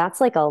cycle.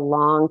 That's like a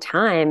long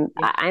time.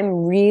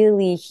 I'm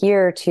really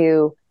here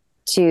to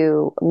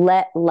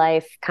let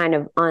life kind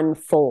of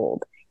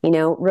unfold.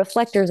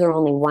 Reflectors are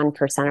only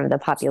 1% of the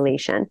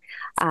population.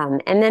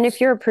 And then if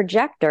you're a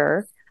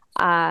projector,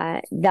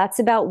 that's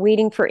about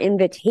waiting for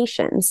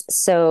invitations.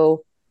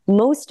 So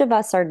most of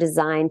us are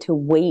designed to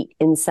wait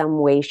in some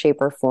way,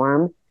 shape, or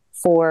form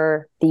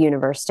for the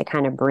universe to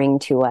kind of bring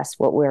to us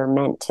what we're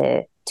meant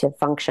to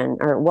function,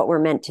 or what we're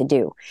meant to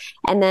do.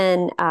 And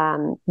then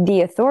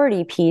the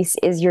authority piece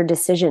is your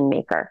decision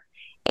maker.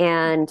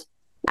 And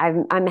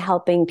I'm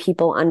helping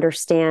people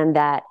understand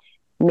that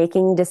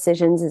making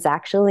decisions is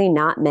actually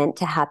not meant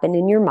to happen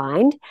in your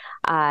mind.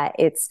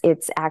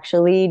 It's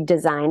actually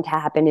designed to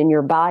happen in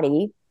your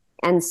body.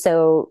 And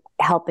so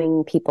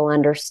helping people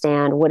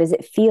understand, what does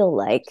it feel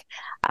like?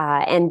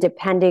 And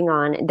depending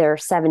on, there are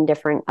 7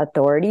 different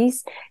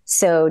authorities.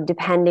 So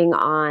depending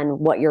on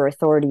what your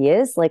authority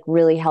is, like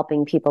really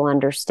helping people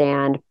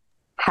understand,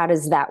 how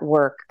does that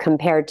work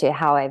compared to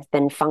how I've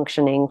been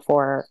functioning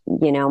for,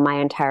 my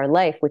entire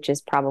life, which is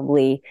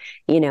probably,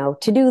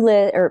 to-do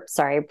list,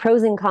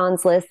 pros and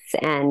cons lists,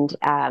 and,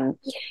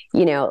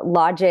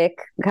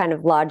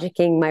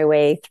 logicking my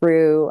way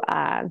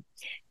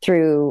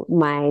through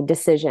my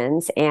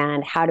decisions.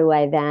 And how do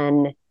I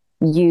then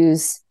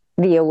use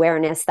the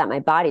awareness that my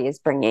body is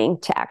bringing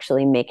to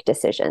actually make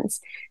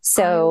decisions?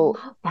 So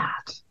I love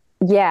that.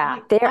 Yeah,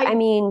 it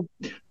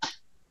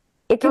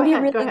can be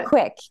really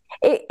quick.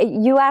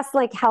 You asked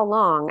how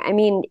long.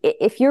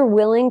 If you're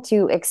willing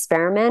to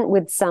experiment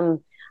with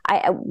some,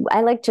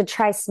 I like to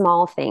try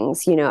small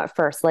things, at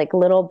first, like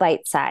little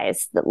bite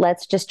size.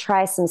 Let's just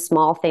try some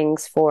small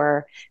things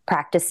for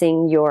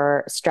practicing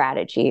your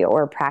strategy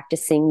or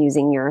practicing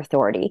using your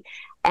authority.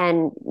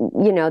 And,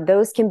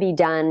 those can be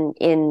done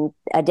in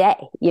a day,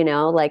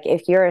 like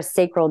if you're a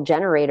sacral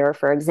generator,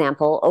 for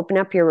example, open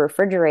up your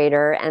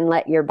refrigerator and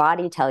let your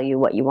body tell you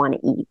what you want to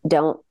eat.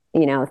 Don't,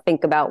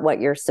 think about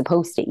what you're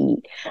supposed to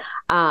eat.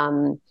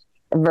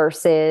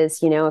 Versus,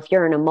 if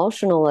you're an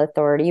emotional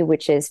authority,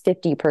 which is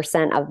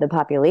 50% of the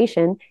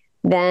population,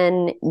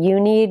 then you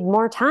need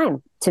more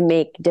time to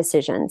make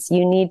decisions.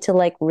 You need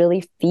to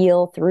really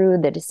feel through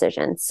the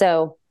decision.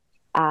 So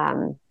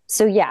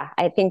yeah,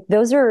 I think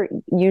those are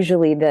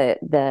usually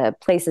the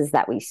places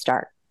that we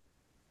start.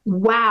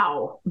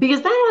 Wow.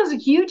 Because that has a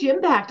huge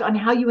impact on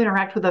how you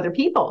interact with other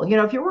people.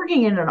 If you're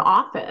working in an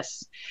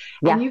office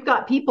and you've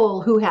got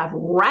people who have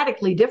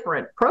radically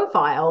different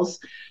profiles,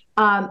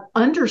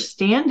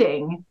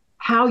 understanding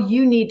how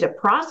you need to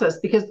process,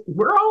 because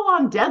we're all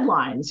on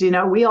deadlines,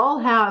 we all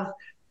have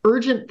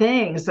urgent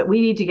things that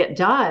we need to get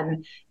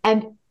done,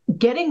 and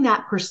getting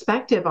that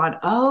perspective on,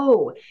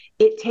 oh,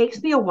 it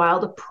takes me a while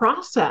to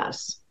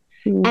process.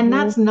 Mm-hmm. And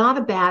that's not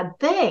a bad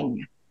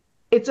thing.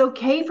 It's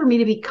okay for me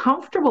to be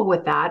comfortable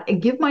with that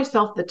and give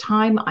myself the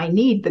time I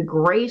need, the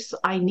grace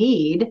I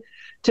need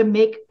to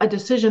make a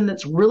decision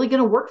that's really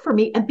going to work for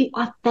me and be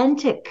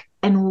authentic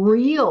and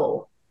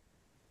real.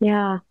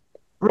 Yeah.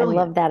 Brilliant.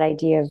 I love that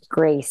idea of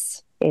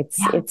grace.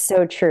 It's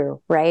so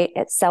true, right?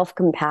 It's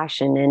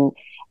self-compassion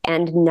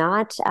and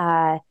not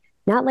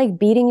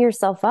beating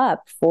yourself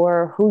up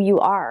for who you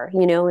are,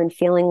 and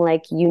feeling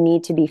like you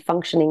need to be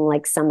functioning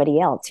like somebody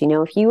else.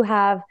 If you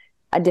have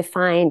a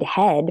defined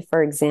head,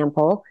 for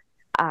example,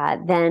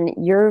 then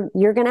you're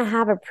going to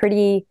have a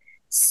pretty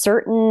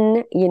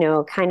certain,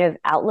 kind of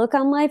outlook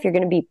on life. You're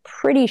going to be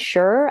pretty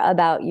sure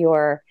about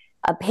your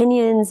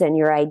opinions and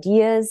your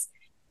ideas.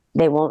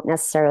 They won't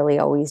necessarily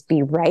always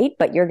be right,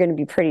 but you're going to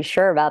be pretty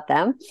sure about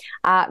them.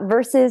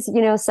 Versus,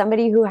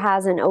 somebody who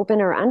has an open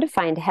or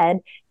undefined head,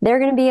 they're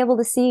going to be able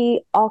to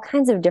see all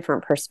kinds of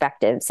different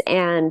perspectives,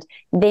 and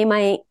they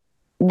might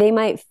they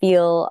might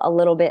feel a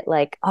little bit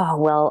like, oh,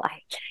 well,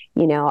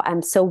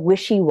 I'm so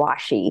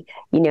wishy-washy,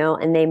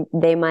 and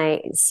they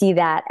might see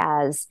that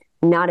as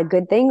not a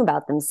good thing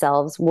about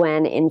themselves,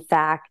 when in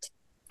fact,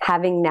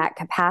 having that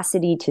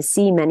capacity to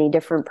see many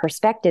different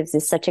perspectives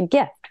is such a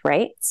gift,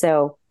 right?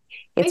 So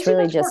it's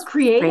really just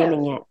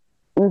framing it.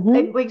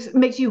 Mm-hmm. It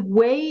makes you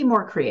way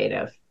more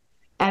creative.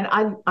 And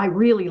I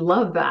really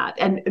love that.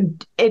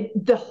 And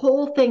the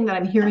whole thing that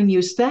I'm hearing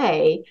you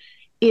say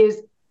is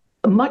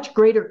a much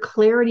greater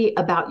clarity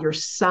about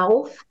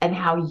yourself and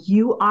how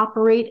you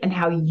operate and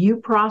how you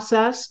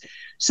process,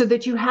 so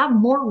that you have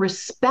more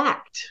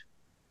respect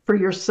for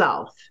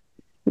yourself.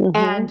 Mm-hmm.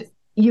 And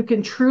you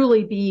can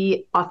truly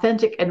be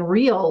authentic and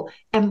real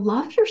and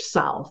love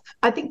yourself.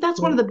 I think that's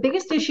one of the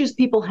biggest issues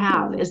people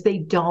have, is they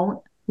don't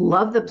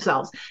love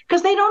themselves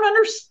because they don't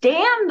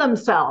understand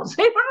themselves.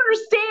 They don't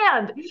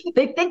understand.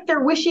 They think they're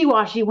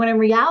wishy-washy, when in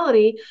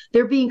reality,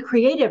 they're being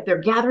creative. They're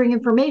gathering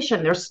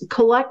information. They're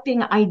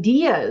collecting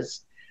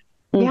ideas.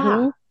 Mm-hmm.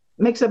 Yeah.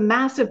 Makes a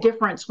massive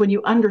difference when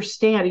you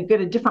understand, you get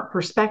a different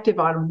perspective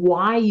on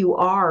why you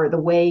are the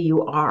way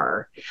you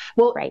are.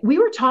 Well, right. We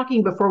were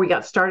talking before we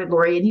got started,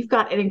 Lori, and you've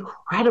got an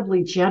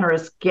incredibly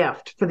generous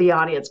gift for the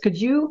audience.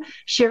 Could you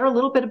share a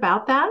little bit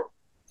about that?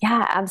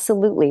 Yeah,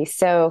 absolutely.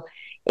 So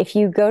if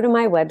you go to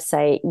my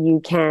website,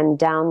 you can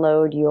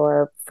download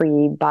your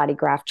free body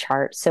graph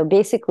chart. So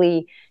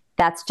basically,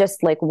 that's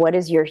just like, what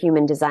does your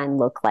human design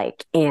look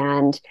like?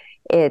 And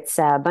it's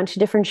a bunch of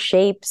different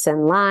shapes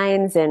and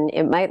lines, and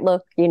it might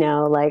look,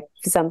 like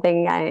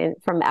something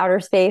from outer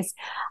space,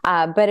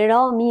 but it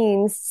all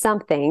means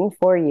something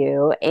for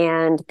you.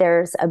 And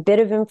there's a bit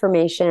of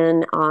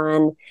information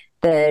on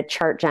the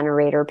chart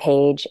generator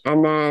page,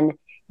 and then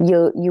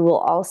you will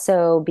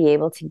also be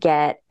able to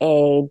get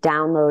a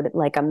download,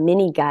 like a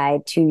mini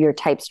guide to your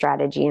type,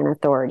 strategy, and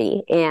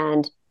authority.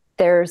 And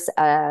there's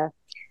a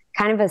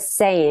kind of a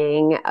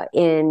saying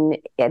in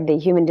the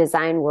human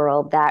design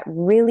world that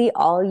really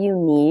all you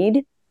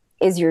need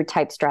is your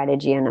type,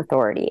 strategy, and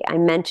authority. I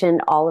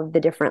mentioned all of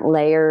the different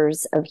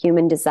layers of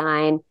human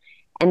design,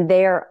 and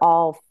they're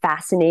all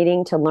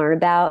fascinating to learn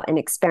about and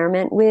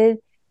experiment with.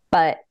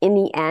 But in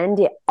the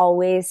end, it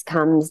always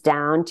comes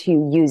down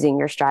to using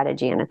your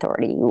strategy and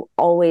authority.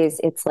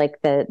 It's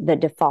like the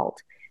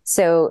default.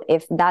 So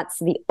if that's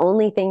the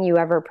only thing you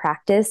ever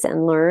practice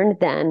and learn,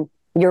 then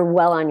you're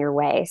well on your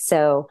way.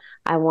 So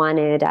I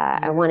wanted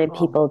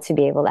people to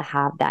be able to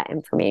have that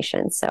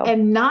information. So,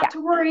 and not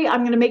to worry,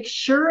 I'm going to make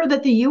sure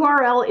that the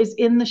URL is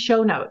in the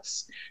show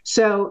notes.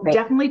 So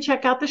definitely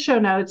check out the show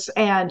notes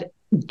and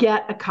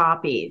get a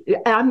copy.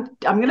 I'm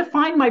going to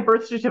find my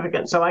birth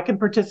certificate so I can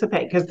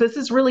participate, because this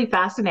is really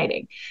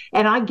fascinating.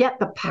 And I get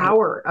the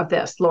power of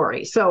this,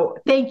 Lori. So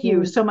thank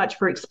you so much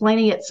for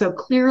explaining it so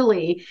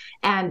clearly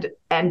and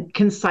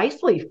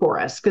concisely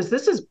for us, because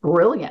this is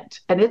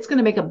brilliant and it's going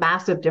to make a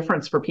massive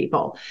difference for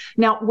people.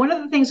 Now, one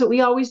of the things that we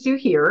always do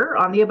here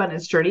on the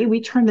Abundance Journey, we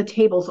turn the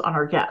tables on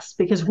our guests,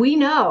 because we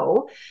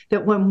know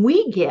that when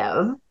we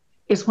give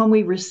is when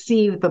we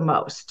receive the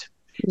most.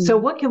 So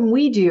what can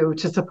we do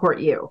to support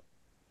you?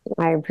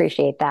 I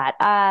appreciate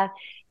that.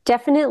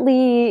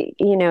 Definitely,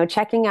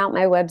 checking out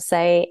my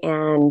website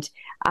and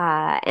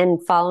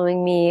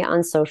following me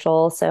on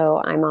social.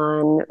 So I'm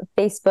on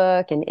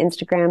Facebook and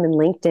Instagram and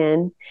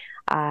LinkedIn.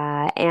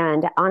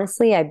 And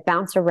honestly, I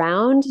bounce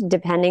around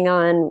depending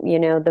on,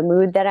 the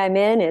mood that I'm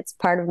in. It's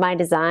part of my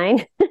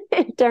design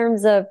in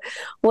terms of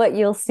what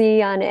you'll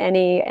see on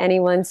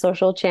anyone's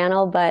social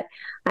channel, but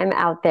I'm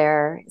out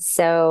there.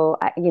 So,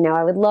 I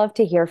would love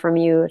to hear from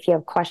you if you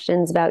have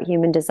questions about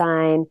human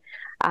design.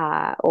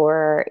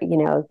 Or,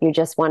 you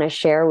just want to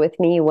share with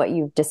me what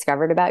you've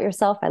discovered about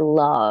yourself. I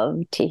love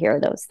to hear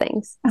those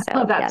things.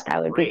 So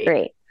that would be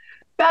great.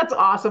 That's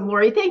awesome,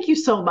 Lori. Thank you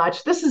so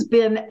much. This has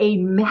been a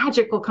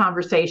magical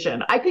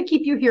conversation. I could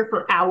keep you here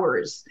for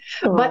hours,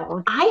 but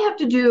I have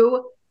to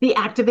do the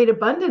Activate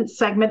Abundance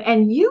segment,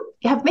 and you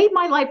have made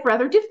my life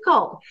rather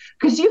difficult,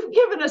 because you've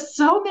given us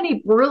so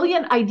many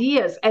brilliant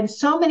ideas and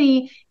so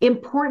many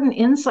important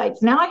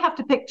insights. Now I have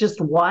to pick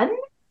just one.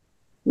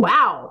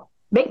 Wow.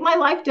 Make my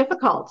life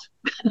difficult.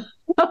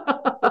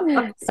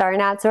 Sorry,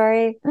 not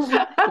sorry.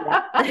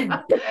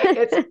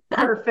 It's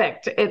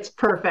perfect. It's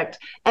perfect.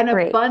 An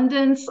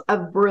abundance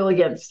of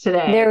brilliance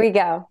today. There we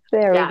go.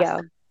 There we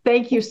go.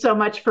 Thank you so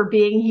much for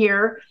being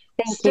here.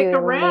 Stick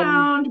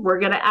around. We're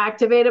going to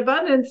activate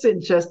abundance in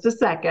just a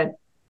second.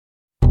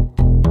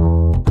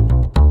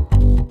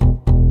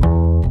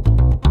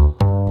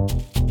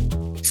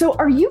 So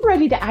are you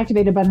ready to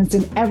activate abundance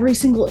in every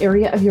single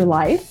area of your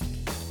life?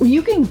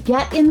 You can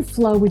get in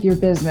flow with your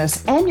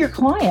business and your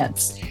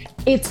clients.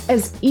 It's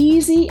as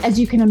easy as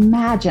you can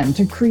imagine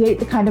to create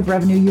the kind of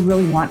revenue you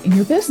really want in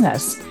your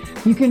business.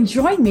 You can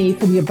join me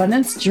for the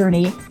Abundance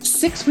Journey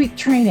 6-week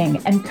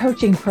training and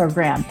coaching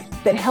program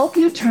that help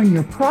you turn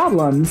your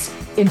problems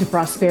into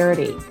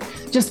prosperity.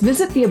 Just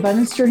visit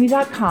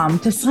theabundancejourney.com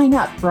to sign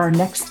up for our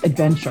next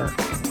adventure.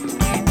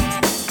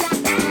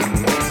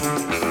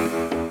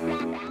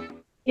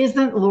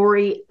 Isn't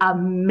Lori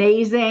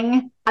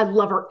amazing? I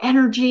love her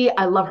energy.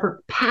 I love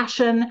her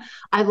passion.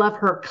 I love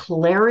her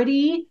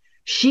clarity.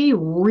 She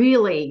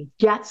really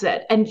gets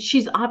it. And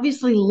she's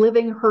obviously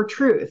living her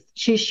truth.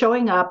 She's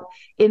showing up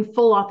in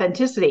full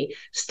authenticity.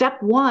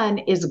 Step one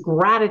is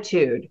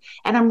gratitude.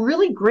 And I'm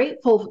really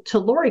grateful to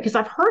Lori because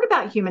I've heard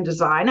about human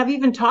design. I've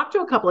even talked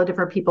to a couple of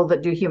different people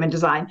that do human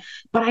design,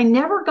 but I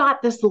never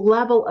got this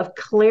level of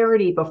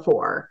clarity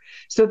before.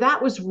 So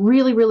that was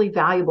really, really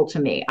valuable to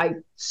me. I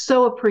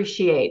so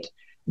appreciate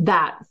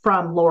that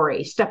from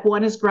Lori. Step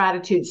one is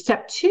gratitude.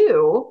 Step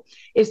two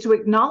is to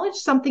acknowledge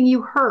something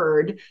you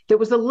heard that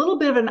was a little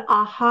bit of an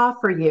aha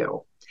for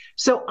you.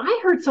 So I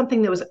heard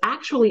something that was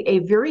actually a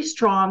very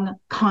strong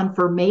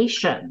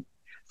confirmation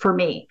for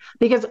me,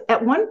 because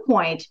at one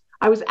point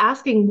I was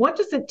asking, what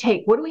does it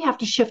take? What do we have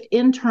to shift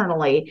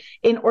internally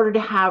in order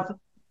to have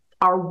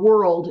our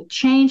world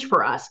change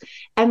for us?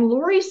 And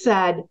Lori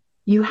said,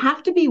 you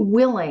have to be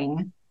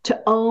willing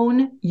to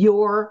own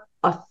your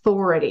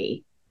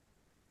authority.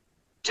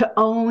 To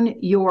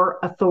own your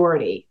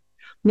authority.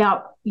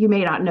 Now, you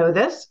may not know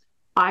this.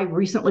 I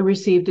recently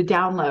received a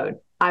download.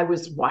 I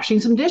was washing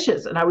some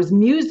dishes and I was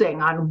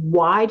musing on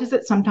why does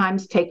it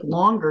sometimes take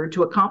longer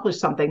to accomplish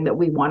something that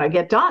we want to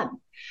get done?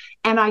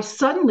 And I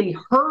suddenly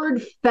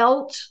heard,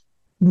 felt,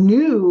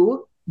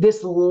 knew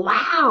this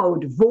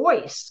loud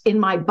voice in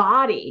my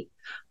body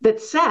that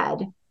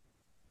said,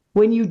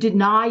 when you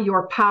deny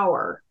your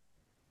power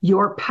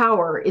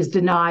is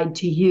denied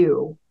to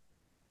you.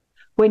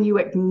 When you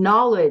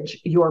acknowledge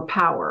your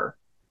power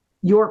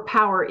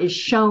is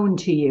shown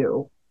to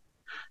you.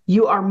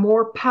 You are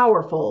more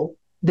powerful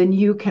than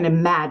you can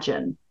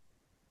imagine.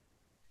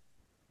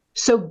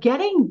 So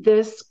getting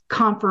this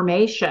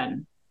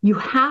confirmation, you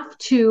have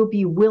to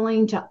be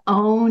willing to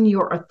own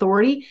your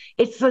authority.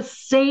 It's the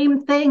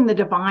same thing the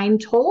divine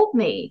told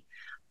me.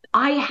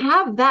 I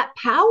have that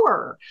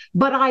power,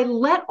 but I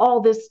let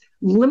all this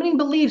limiting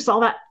beliefs,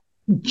 all that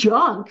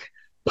junk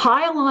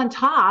pile on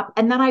top,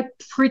 and then I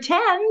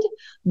pretend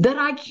that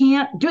I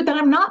can't do it, that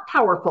I'm not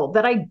powerful,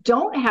 that I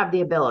don't have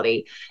the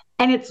ability.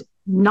 And it's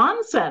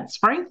nonsense,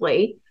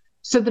 frankly.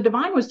 So the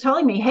divine was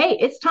telling me, hey,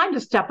 it's time to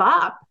step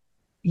up.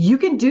 You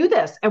can do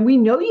this. And we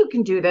know you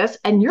can do this.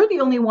 And you're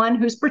the only one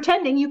who's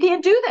pretending you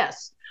can't do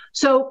this.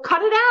 So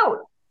cut it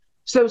out.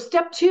 So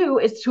step two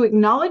is to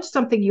acknowledge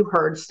something you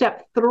heard.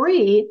 Step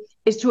three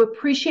is to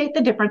appreciate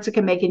the difference it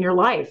can make in your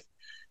life.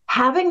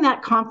 Having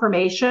that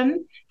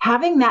confirmation,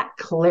 having that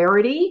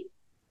clarity,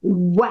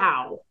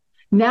 wow.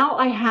 Now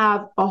I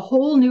have a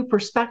whole new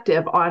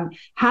perspective on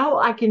how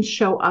I can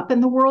show up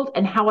in the world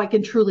and how I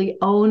can truly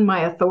own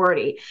my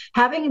authority.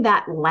 Having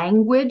that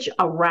language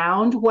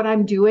around what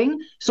I'm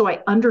doing so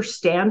I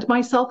understand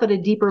myself at a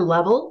deeper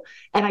level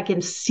and I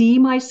can see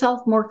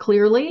myself more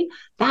clearly,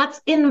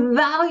 that's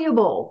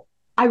invaluable.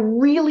 I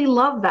really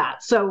love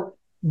that. So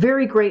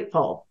very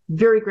grateful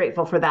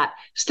for that.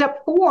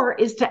 Step four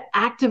is to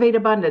activate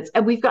abundance.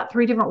 And we've got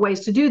 3 different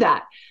ways to do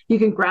that. You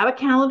can grab a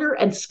calendar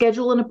and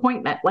schedule an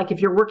appointment. Like if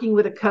you're working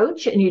with a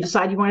coach and you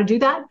decide you want to do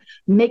that,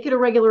 make it a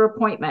regular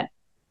appointment.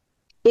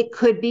 It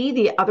could be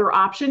the other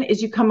option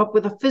is you come up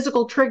with a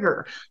physical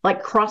trigger,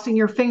 like crossing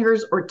your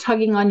fingers or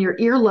tugging on your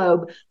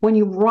earlobe when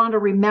you want to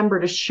remember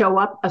to show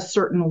up a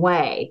certain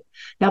way.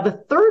 Now,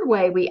 the third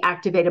way we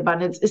activate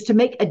abundance is to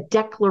make a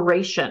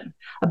declaration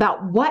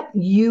about what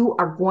you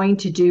are going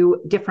to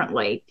do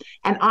differently.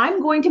 And I'm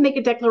going to make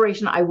a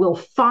declaration. I will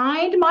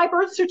find my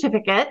birth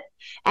certificate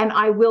and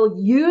I will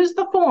use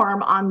the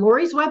form on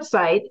Lori's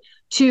website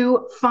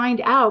to find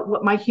out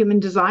what my human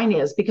design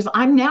is, because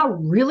I'm now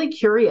really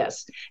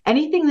curious.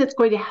 Anything that's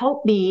going to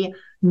help me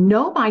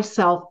know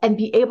myself and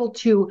be able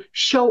to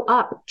show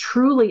up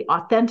truly,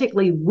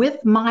 authentically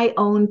with my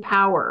own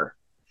power,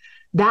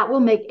 that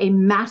will make a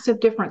massive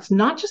difference,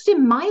 not just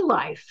in my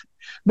life,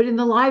 but in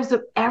the lives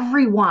of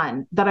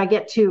everyone that I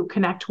get to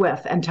connect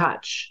with and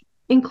touch,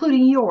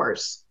 including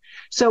yours.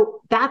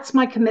 So that's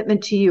my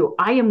commitment to you.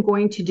 I am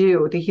going to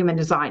do the human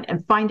design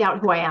and find out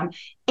who I am.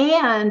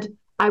 And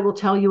I will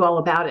tell you all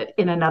about it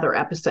in another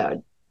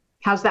episode.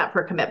 How's that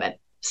for a commitment?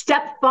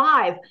 Step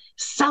 5,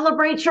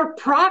 celebrate your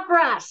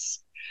progress.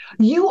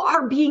 You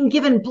are being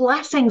given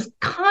blessings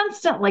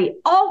constantly,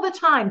 all the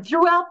time,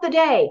 throughout the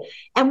day.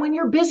 And when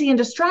you're busy and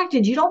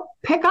distracted, you don't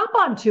pick up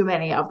on too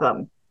many of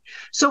them.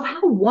 So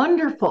how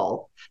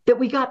wonderful that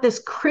we got this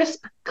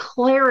crisp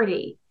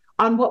clarity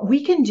on what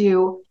we can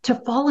do to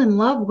fall in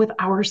love with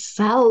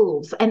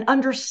ourselves and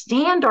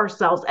understand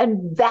ourselves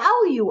and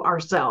value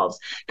ourselves.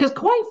 Because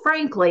quite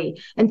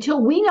frankly, until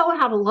we know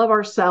how to love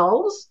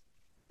ourselves,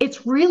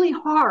 it's really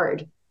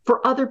hard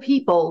for other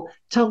people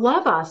to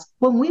love us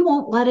when we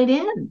won't let it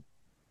in.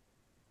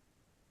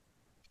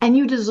 And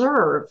you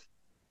deserve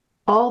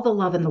all the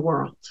love in the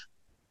world.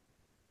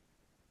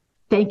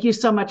 Thank you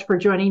so much for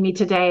joining me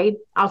today.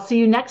 I'll see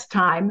you next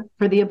time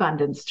for the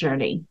Abundance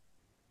Journey.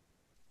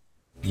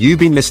 You've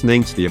been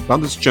listening to the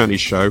Abundance Journey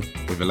Show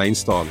with Elaine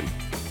Starling.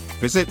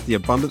 Visit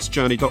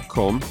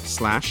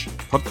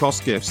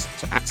theabundancejourney.com/podcast gifts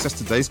to access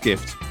today's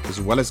gift,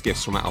 as well as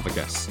gifts from our other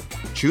guests.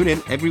 Tune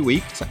in every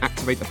week to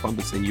activate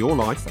abundance in your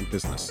life and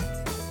business.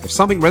 If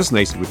something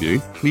resonated with you,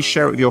 please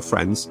share it with your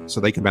friends so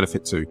they can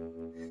benefit too.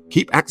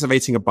 Keep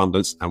activating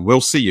abundance, and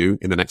we'll see you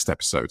in the next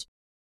episode.